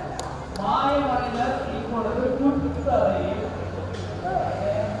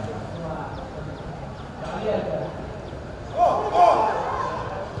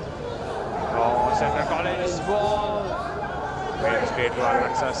 Oh, Central College ball. Very straight to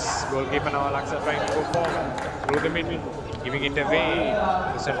Aqsha's goalkeeper now. Aqsha trying to go forward through the middle, giving it away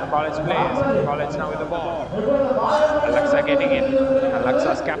to Central College players. Central College now with the ball. Aqsha getting in.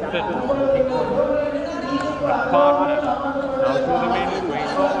 Aqsha's captain, the partner, now through the middle, going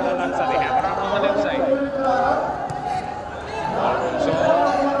forward. Aqsha, they have run on the left side. So,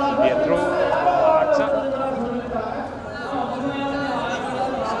 be a throw for Aqsha.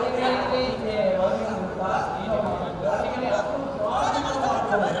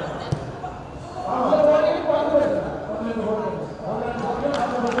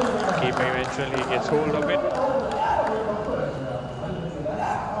 Keeper eventually gets hold of it.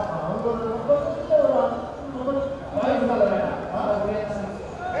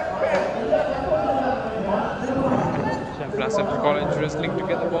 Central College wrestling to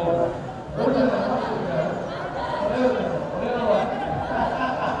get the ball.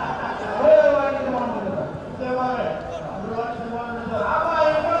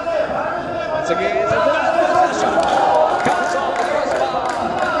 Once again, comes off the first bar.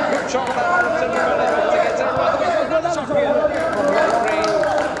 Good shot from Central College.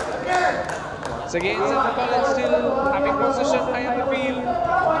 Once again, Central College still having possession high on the field.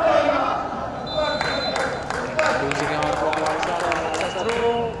 Losing out for Aqsha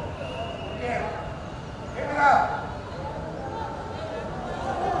through.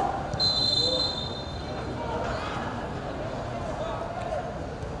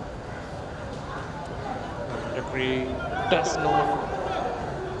 Referee does not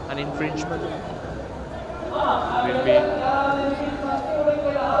an infringement will be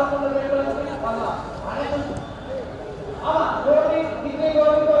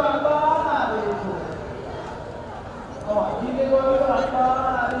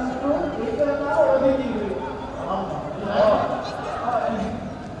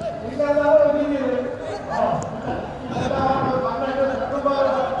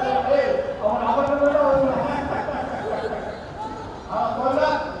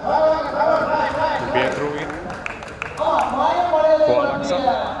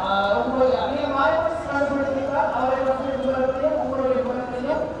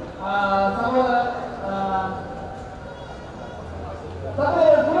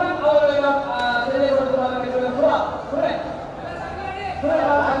Sampai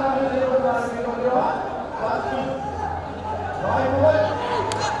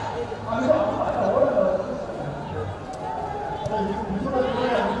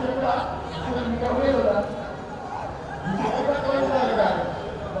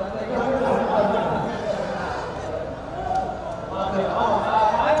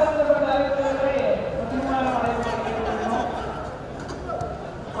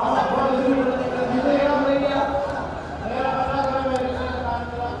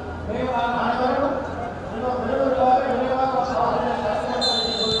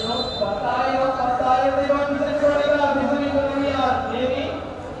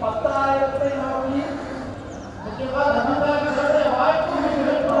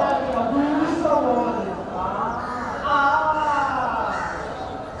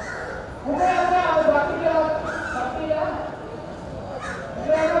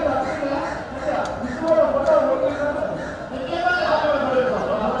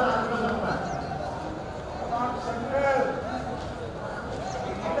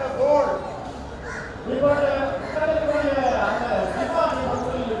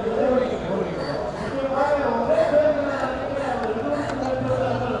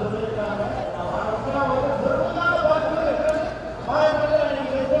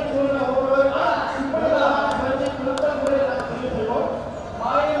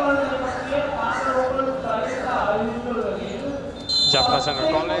Jaffna Central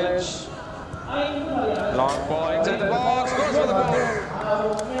College. Long ball inside the box, goes for the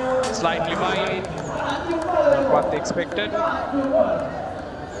goal. Slightly wide, not what they expected.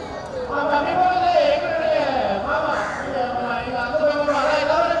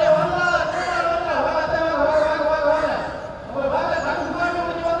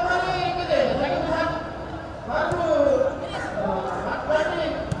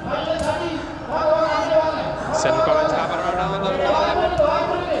 Central College have a run on the ball,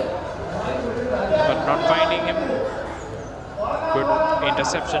 but not finding him. Good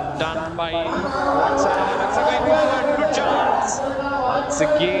interception done by Aqsha. Aqsha going forward, good chance. Once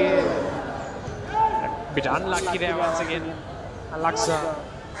again, a bit unlucky there once again. Aqsha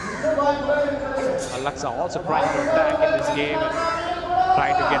also trying to attack in this game and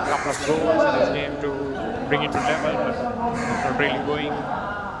trying to get a couple of goals in this game to bring it to level, but not really going.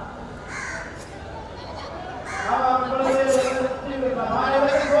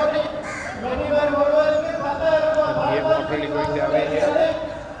 Here not really going their way here.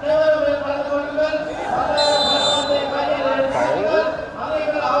 Foul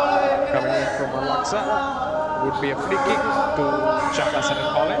coming in from Aqsha. Would be a free kick to Jaffna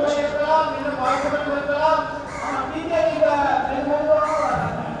Central College.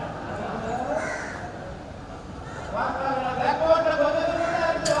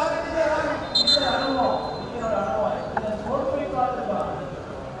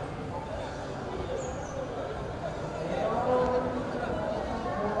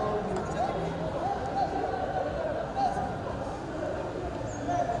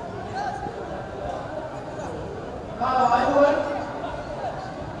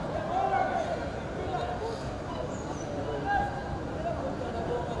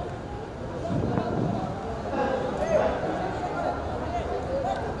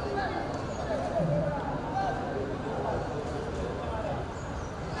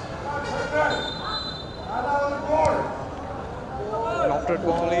 Lofted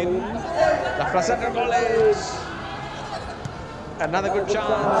ball in. Jaffna Central College. Another good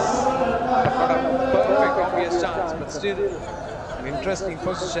chance. Not a perfect obvious chance, but still an interesting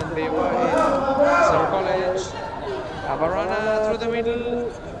position they were in. Central College. Avarana through the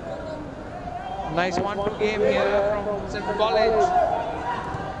middle. Nice 1-2 game here from Central College.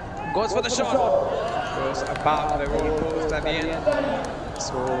 Goes for the shot. Goes above the goal post at the end.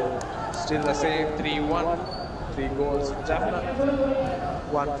 So still the same 3-1. 3 goals for Jaffna.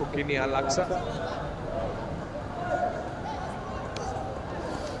 1 for Aqsha.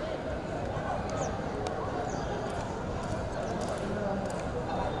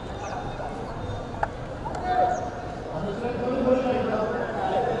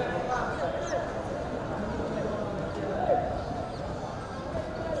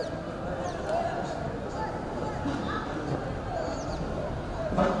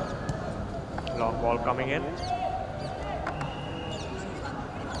 Long ball coming in.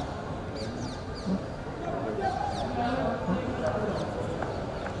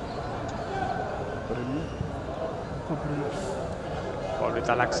 Ball with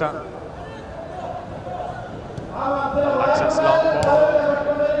Aqsha. Aqsha's long ball.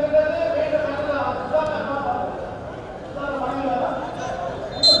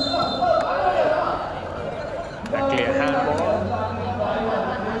 A clear handball.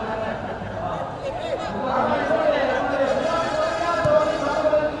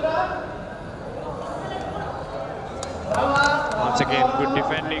 Once again, good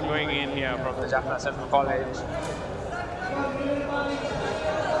defending going in here from the Jaffna Central College.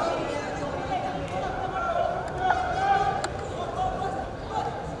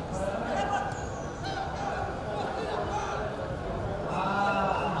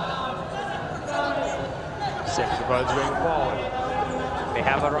 Central College going forward. They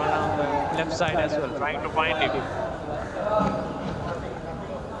have a run on the left side as well, trying to find him.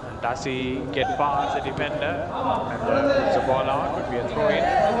 Does he get past the defender and puts the ball out? Could be a throw in.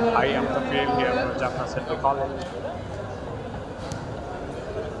 High up the field here for Jaffna Central College.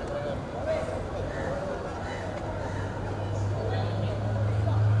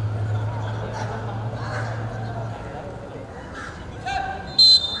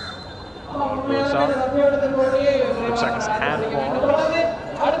 Ball goes up. Looks like it's handball.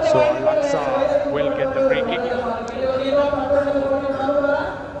 So Aqsha will get the free kick.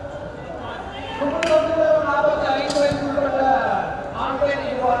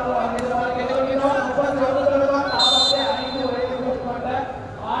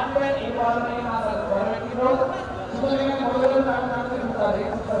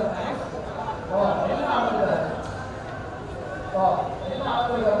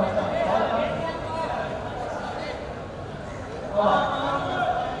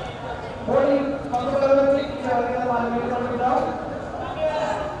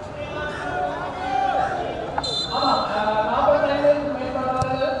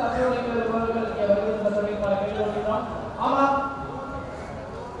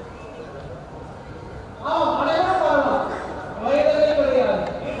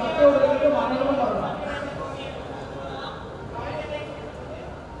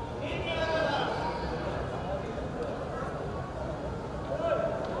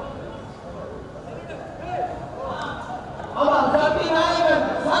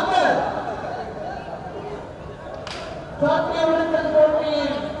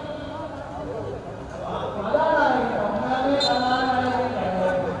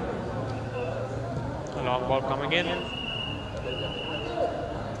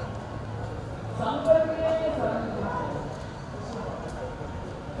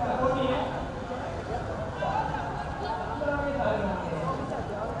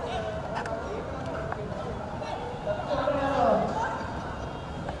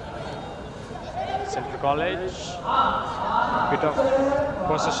 College. Bit of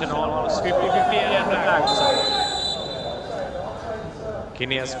possession, almost 50-50 and outside.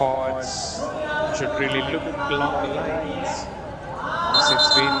 Kenya's forwards should really look along the lines.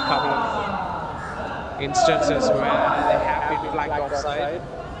 It's been a couple of instances where they have been flagged offside.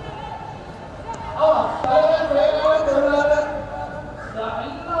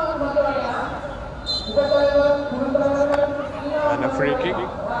 And a free kick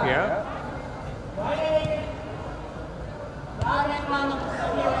here.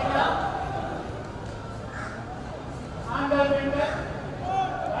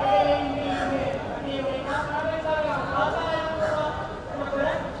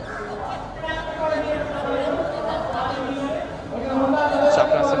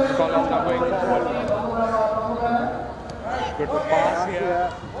 Jaffna College now going forward. Good pass here.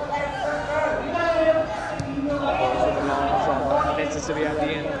 Not necessary at the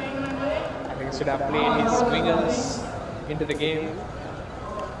end. I think he should have played his wingers into the game.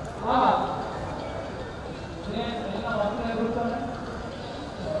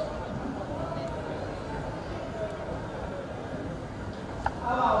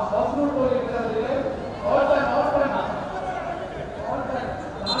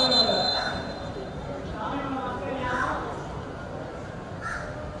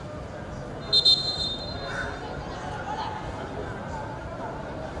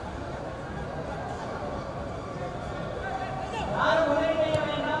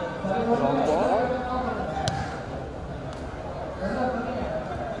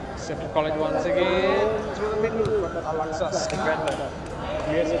 College once again through the middle, but Aqsha's defender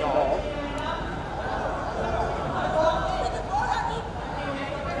clears it off.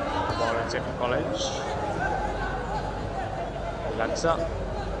 Ball at Sri College. Aqsha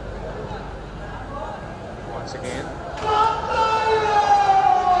once again.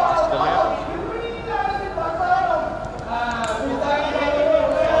 Pass to the left.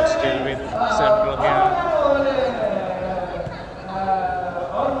 Ball still with Central here.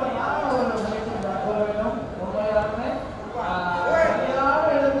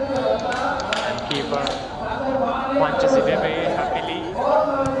 Punches it away happily.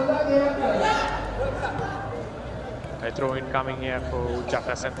 A throw in coming here for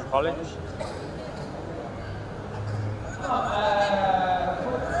Jaffna Central College.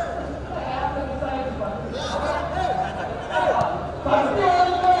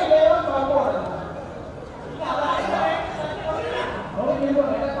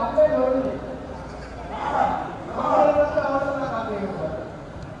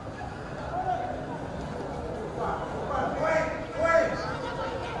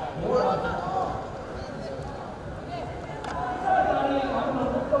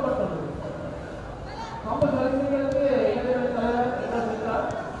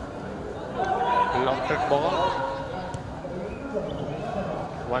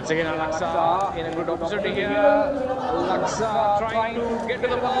 Once again, Aqsha in a good opportunity here. Aqsha trying to get to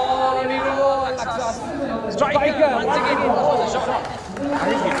the ball. And here Aqsha striker once again for the shot. I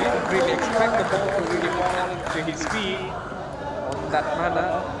think he didn't really expect the ball to really fall into his feet on that manner,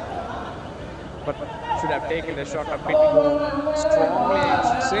 but should have taken the shot a bit more strongly, I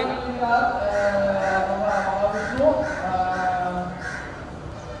should say.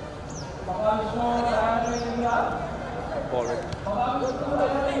 Ball with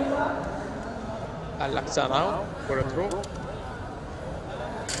Aqsha now for a throw.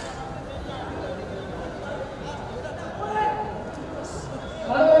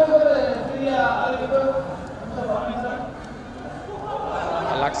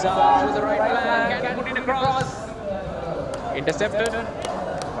 Aqsha to the right flank and put it across. Intercepted.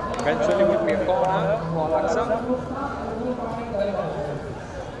 Eventually would be a corner for Aqsha.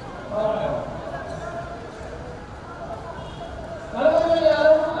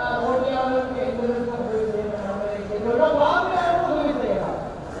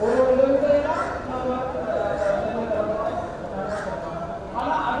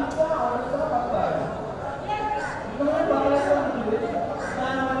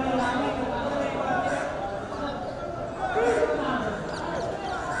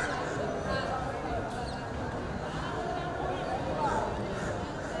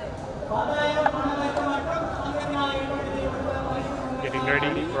 Getting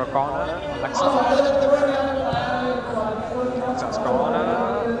ready for a corner. Aqsha's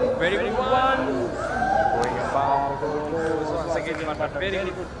corner. Very good one. Going above the goal once again, but a very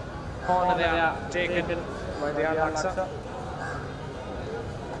good corner there taken by the Aqsha.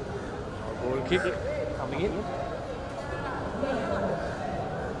 Goal kick coming in.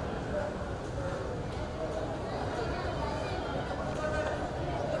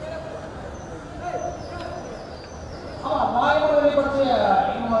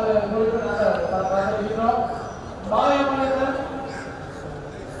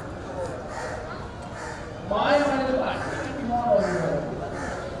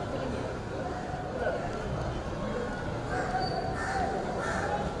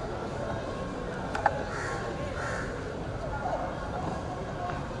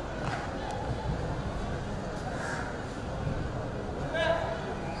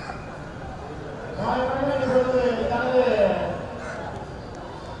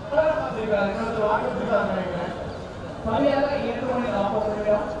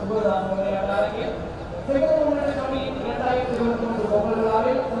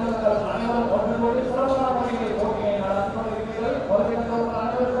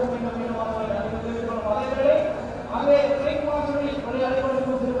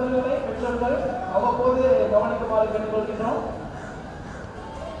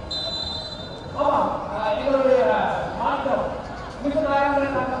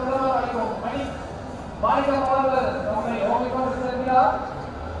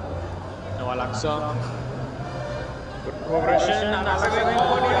 Aqsha. Good progression. And Aqsha going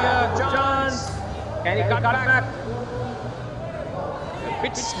forward here. Chance. Can he cut back? A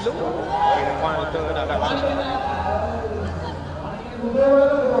bit slow. In the final third at Aqsha.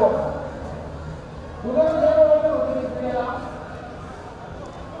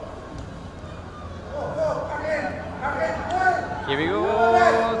 Here we go.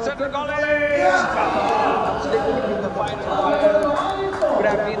 Central College. Absolutely in the final. Could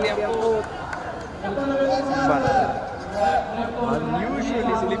have been their fourth. But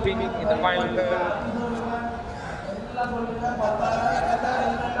unusually slipping in the final third.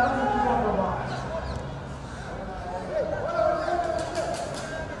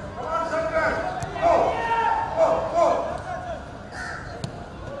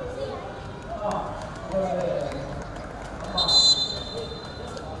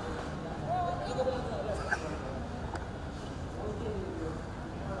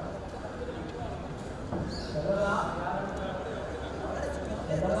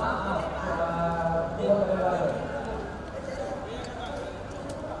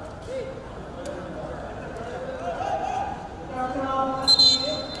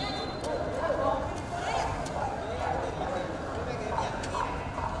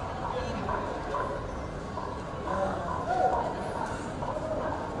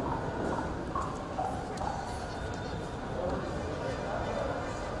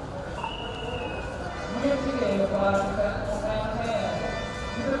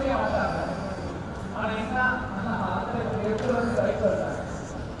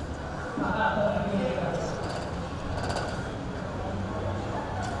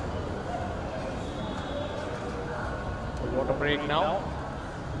 Water break now.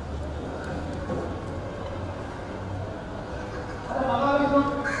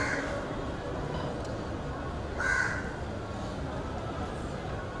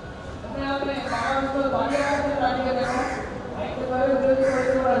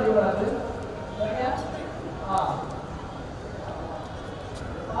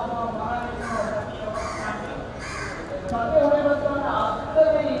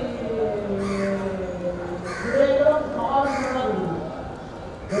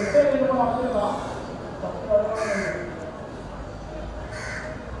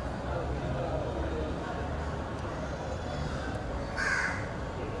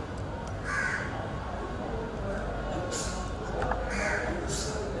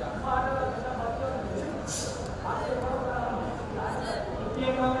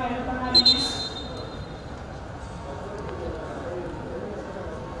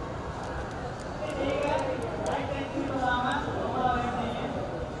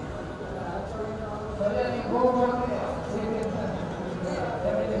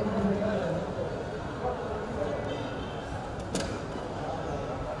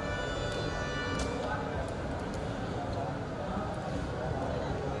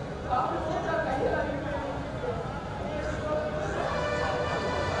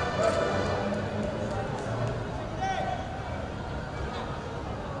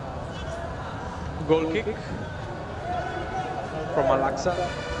 Goal kick from Aqsha.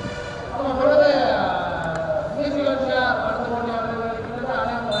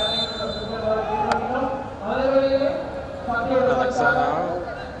 Aqsha now.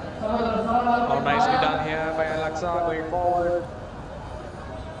 How nicely done here by Aqsha going forward.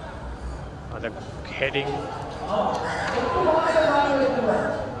 And the heading.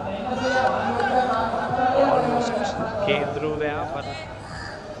 Almost came through there, but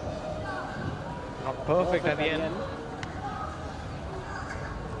not perfect at the end.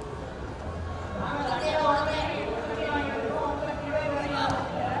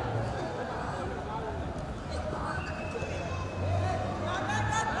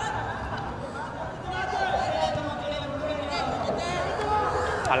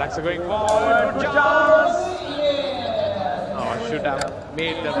 Aqsha going forward, chance! Oh, should have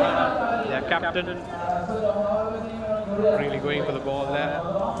made the run. Their captain really going for the ball there.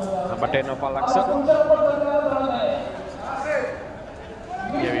 Number 10 of Aqsha.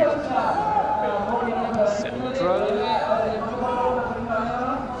 Here we go. Central.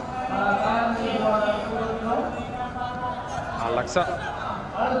 Aqsha.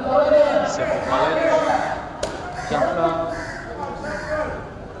 Central College. Jaffna.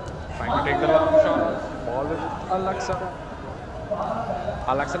 Trying to take the long shot. Ball with Aqsha.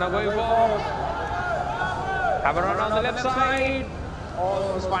 Aqsha now going forward. Have a run on the left side.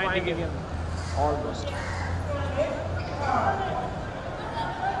 Almost finding him. Almost.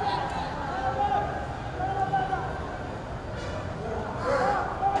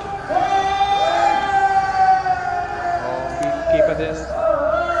 Keeper this.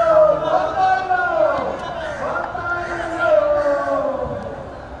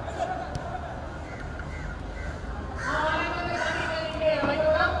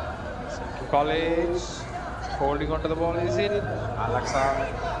 College holding onto the ball, is it? Aqsha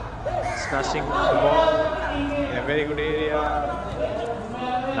smashing the ball in a very good area.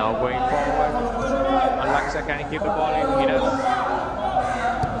 Now going forward. Aqsha can keep the ball in. He does.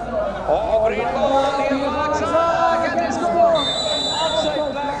 Oh, great ball here from Aqsha. Can they score? Offside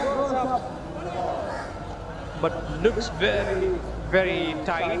flag goes up. But looks very, very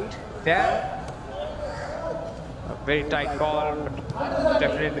tight there. A very tight call, but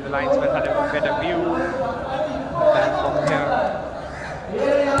definitely the linesman had a better view than from here.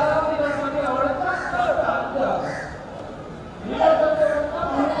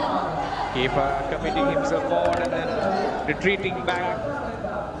 Keeper committing himself forward and then retreating back.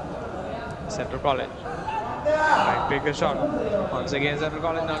 Central College. Right, take a shot. Once again, Central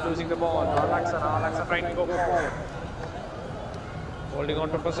College now losing the ball. Aqsha trying to go forward. Holding on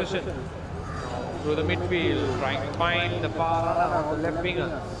to position. Through the midfield, trying to find the far runner on the left winger,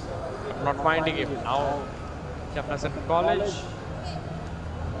 but not finding him. Now, Jaffna Central College.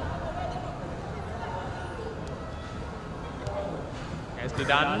 Nicely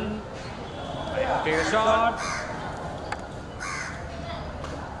done. Right, take a shot.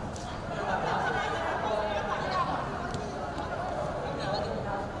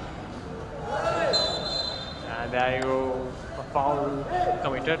 And there you go, a foul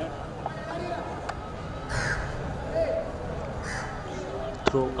committed.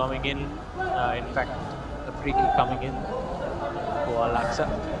 Throw coming in, in fact, the free kick coming in for Aqsha.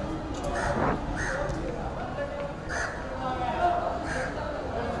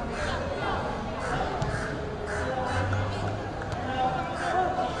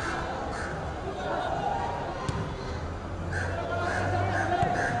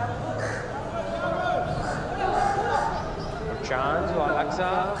 Good chance for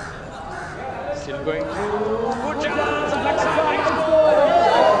Aqsha. Still going through. Good chance, Aqsha.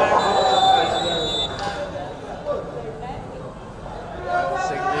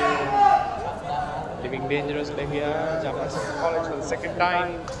 Living dangerously here. Jaffna Central College for the second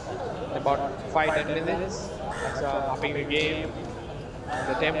time in about 5-10 minutes. Aqsha upping the game,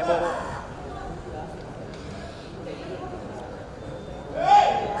 the tempo.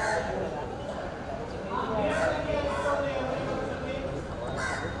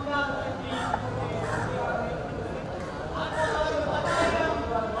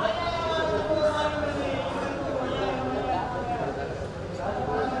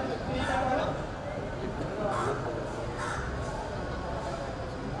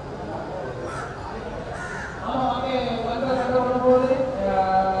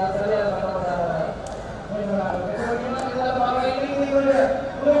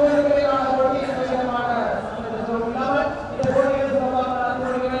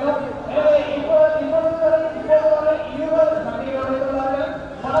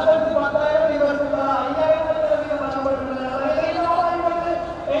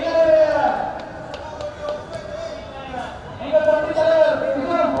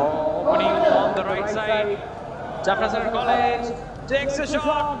 Jaffna Central College takes a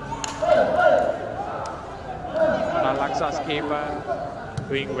shot. And Aqsha's keeper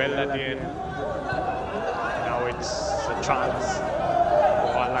doing well at the end. Now it's a chance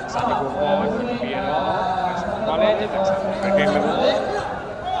for Aqsha to go forward. Be a ball. Central College. Aqsha retain the ball.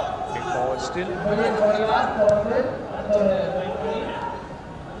 Going forward still.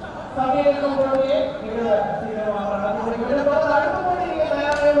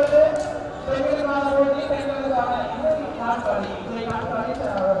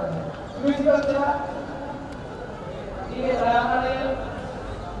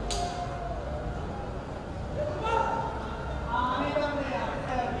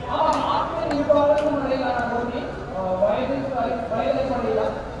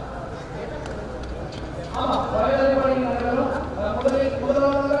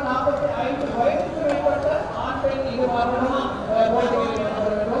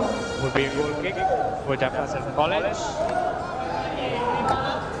 Would be a goal kick for Jaffna Central College.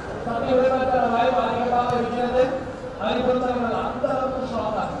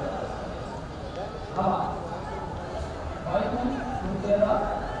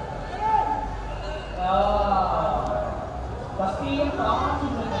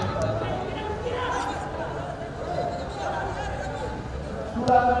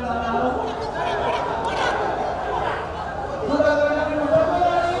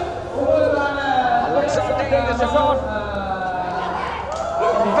 Aqsha taking the shot.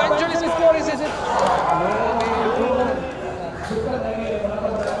 Eventually the score is it?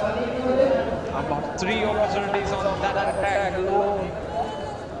 About 3 opportunities on that attack alone,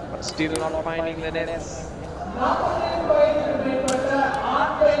 but still not finding the nets.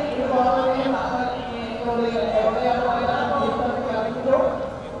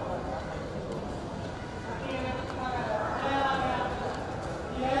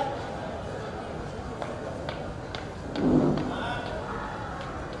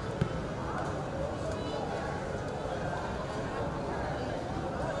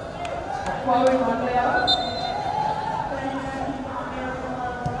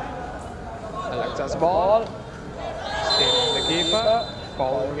 Aqsha's ball, staying the keeper,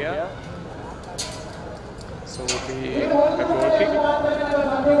 foul here. So will be a goal kick.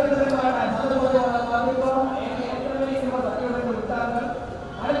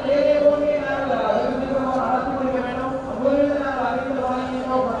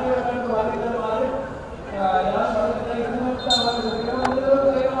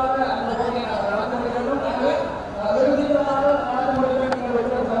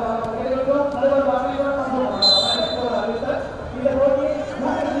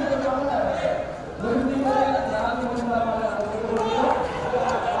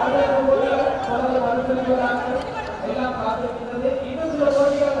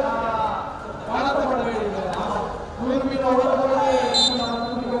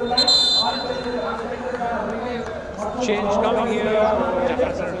 Change coming here,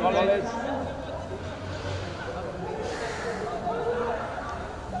 Jaffna College.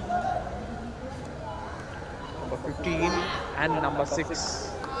 Number 15 and number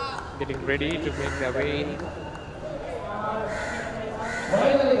 6 getting ready to make their way in.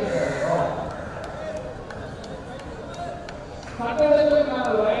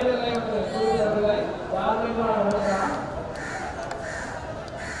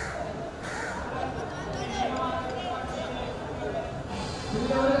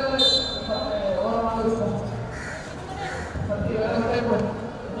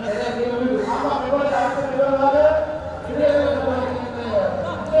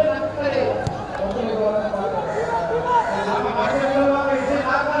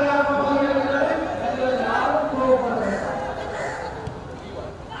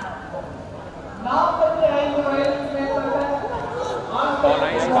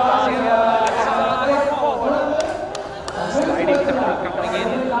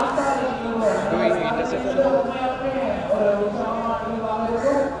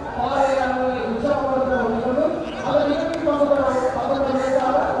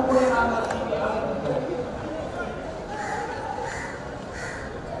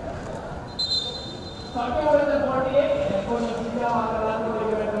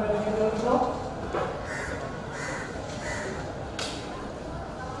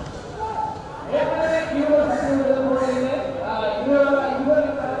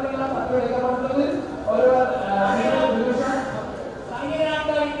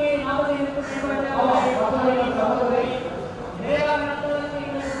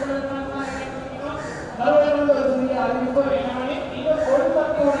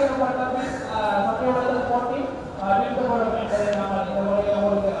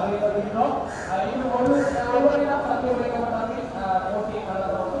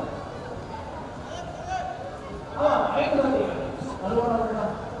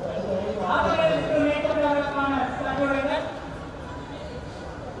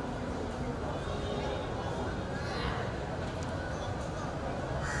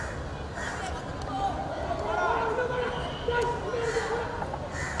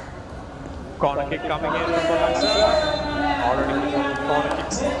 Corner kick coming in for Aqsha. Already corner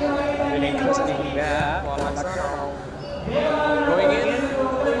kicks. Really interesting there for Aqsha. Going in.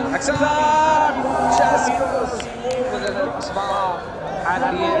 Aqsha just goes with a crossbar at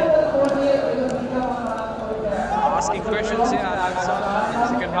the end. Asking questions here at Aqsha in the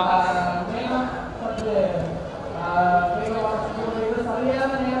second half.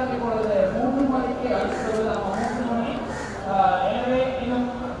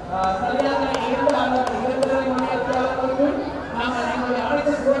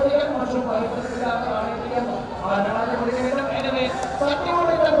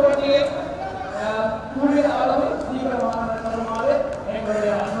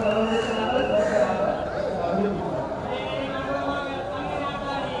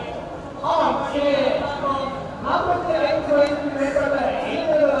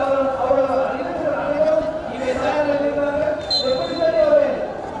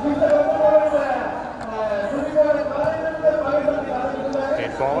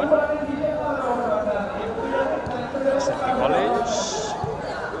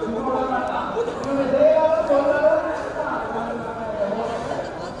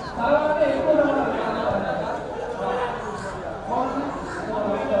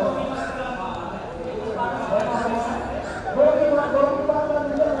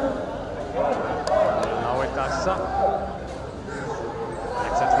 Aqsha.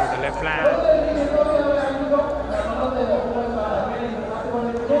 Aqsha through the left flank.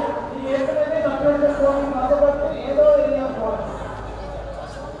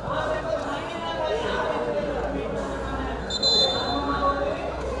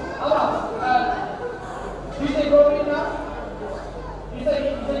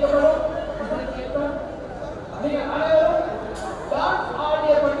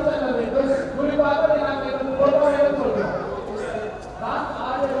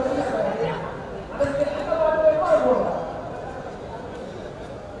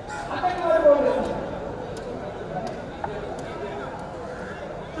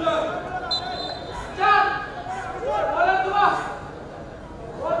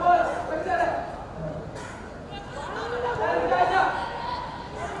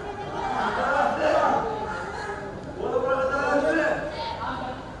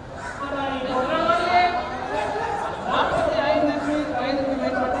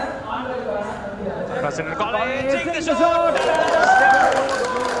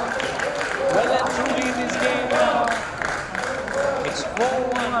 Well and truly in this game now. It's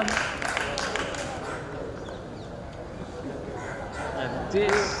 4-1. And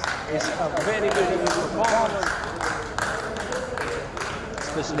this is a very good performance.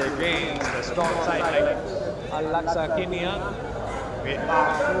 Especially against a strong side like Aqsha Kenya. We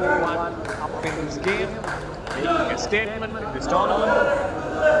are 4-1 up in this game. Making a statement in this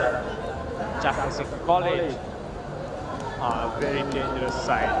tournament. Jaffna College are a very dangerous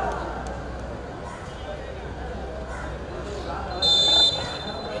side.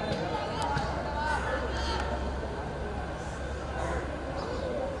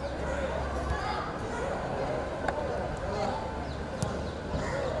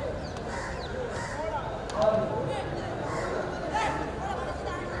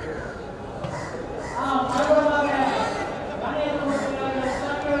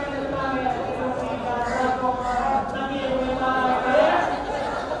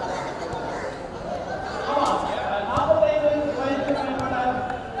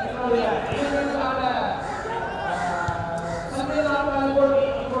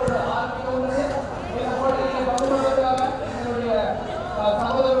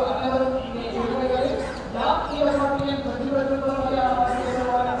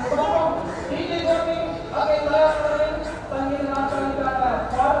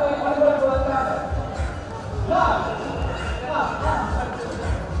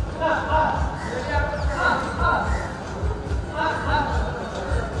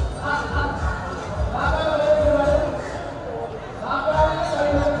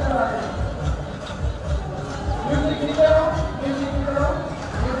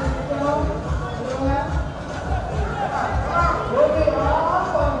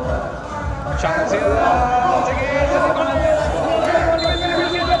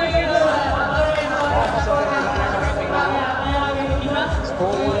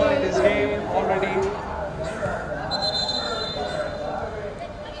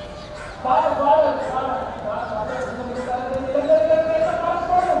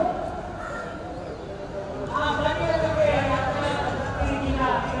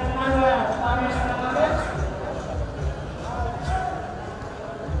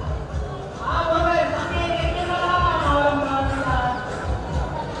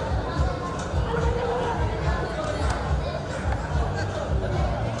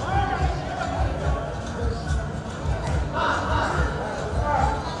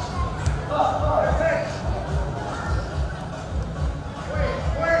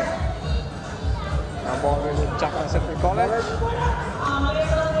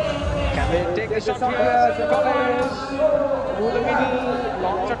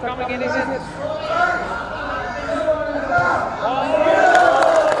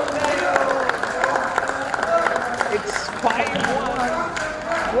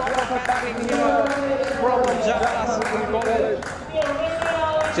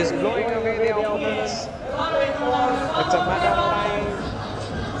 Just blowing away the opponents. It's a matter of time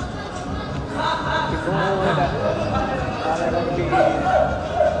to go ahead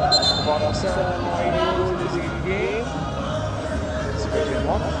for a 7 this game. It's very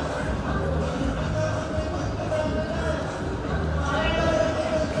long.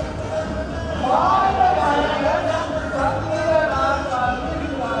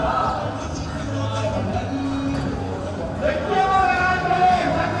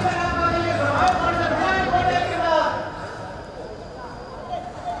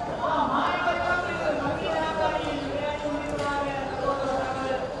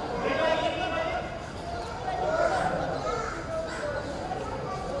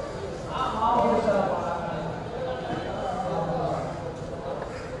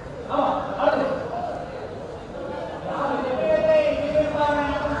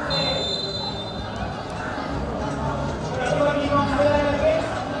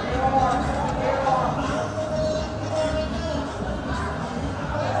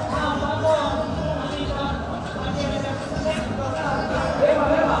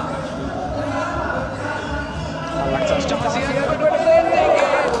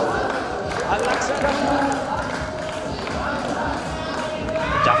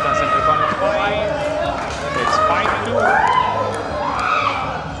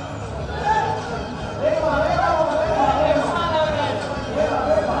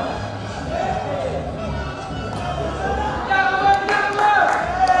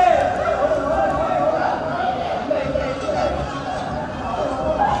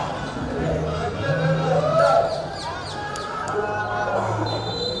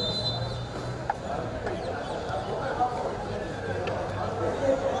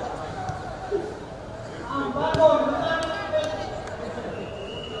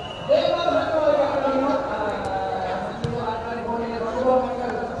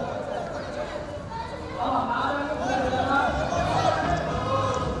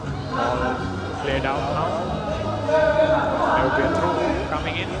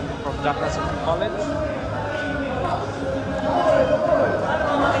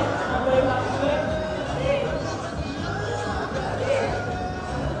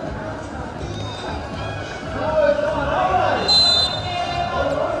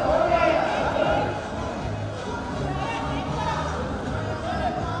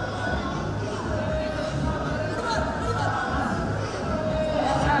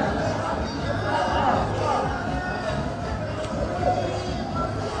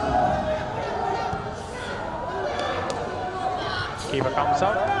 comes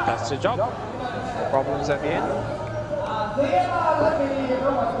out, does the job. No problems at the end.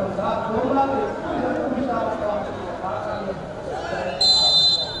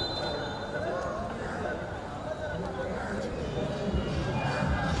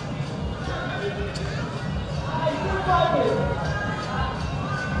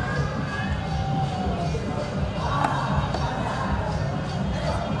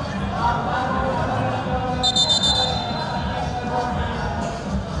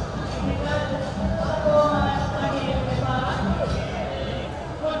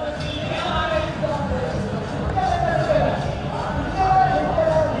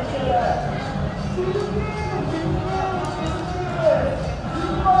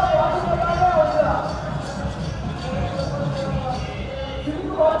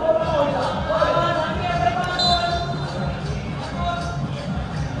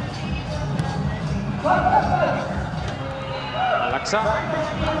 Aqsha.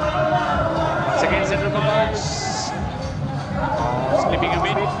 Once again, Central College. Slipping a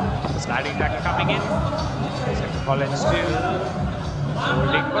bit. Sliding tackle coming in. Central College still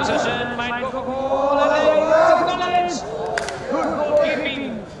holding possession. Might go for goal. And Central College. Good goalkeeping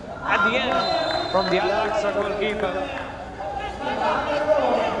at the end from the Aqsha goalkeeper.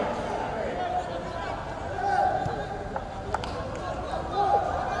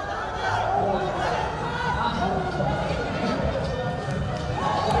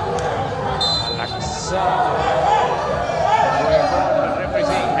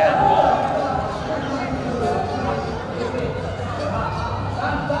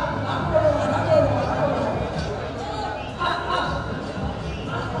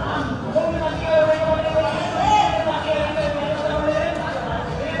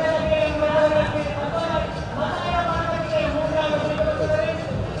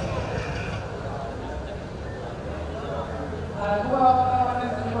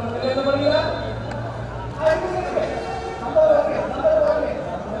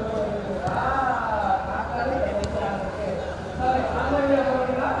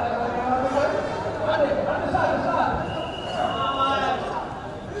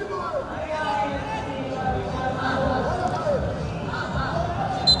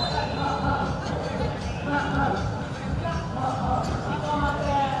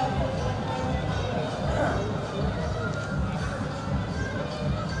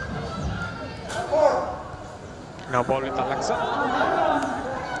 Now ball with Aqsha.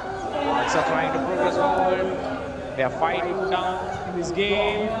 Aqsha trying to progress forward. They are fighting down in this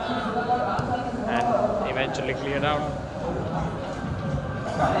game and eventually cleared out.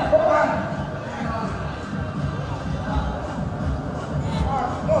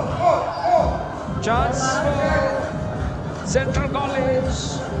 Chance for Central College.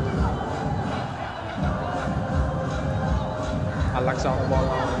 Aqsha on the ball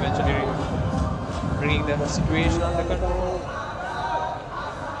now, eventually bringing the situation under control.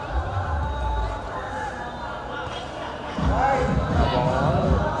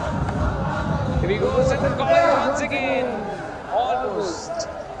 Here we go, Central College once again. Almost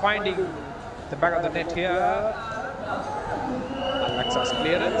finding the back of the net here. Aqsha's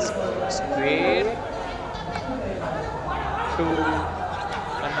clearance, straight to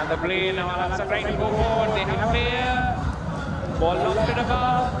another play. Now Aqsha trying to go forward. They have clear. Ball knocked it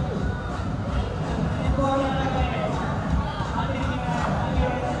above.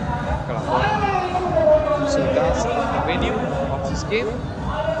 So that's the venue of this game.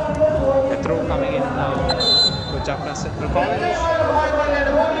 A throw coming in now to Jaffna Central College.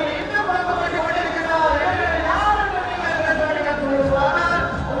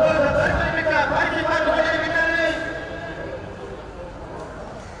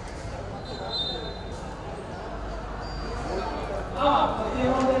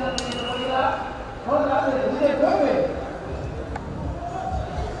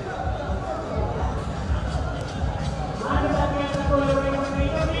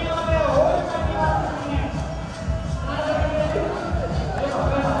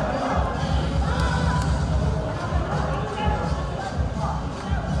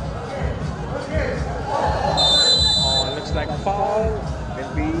 Foul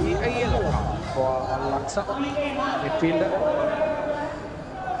will be a yellow card for Aqsha midfielder.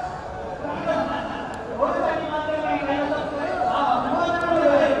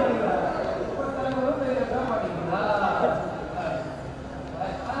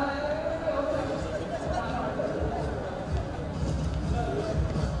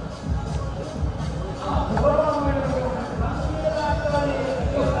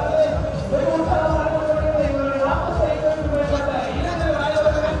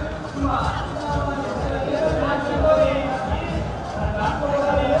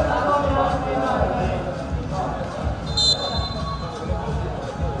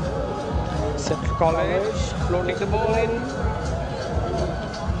 College floating the ball in.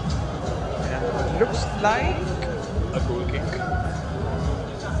 And it looks like a goal kick.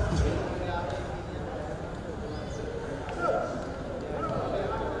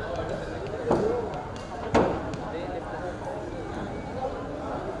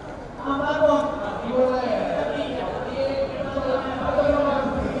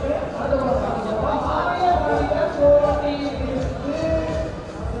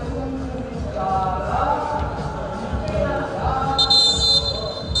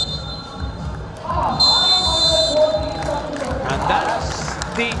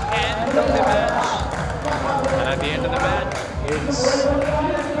 The end of the match, and at the end of the match it's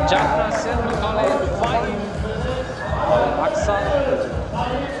Jaffna College 5, Aqsha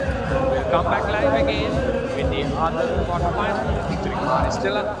will come back live again with the other quarterfinal featuring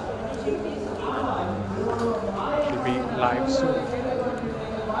Maristella. It will be live soon.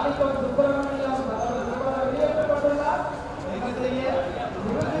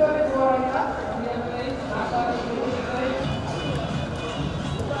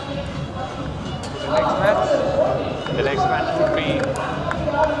 The next match would be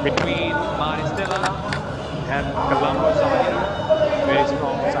between Maristella and Colombo side. Very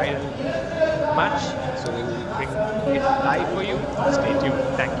strong side match. So we will bring it live for you. Stay tuned.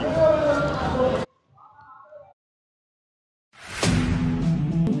 Thank you.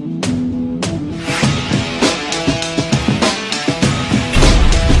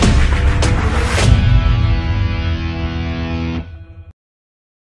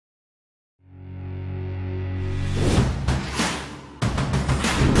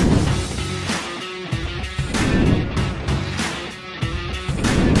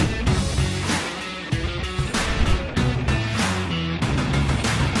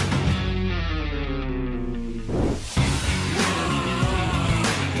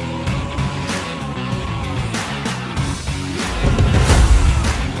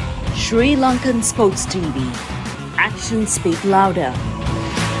 Sri Lankan Sports TV. Actions speak louder.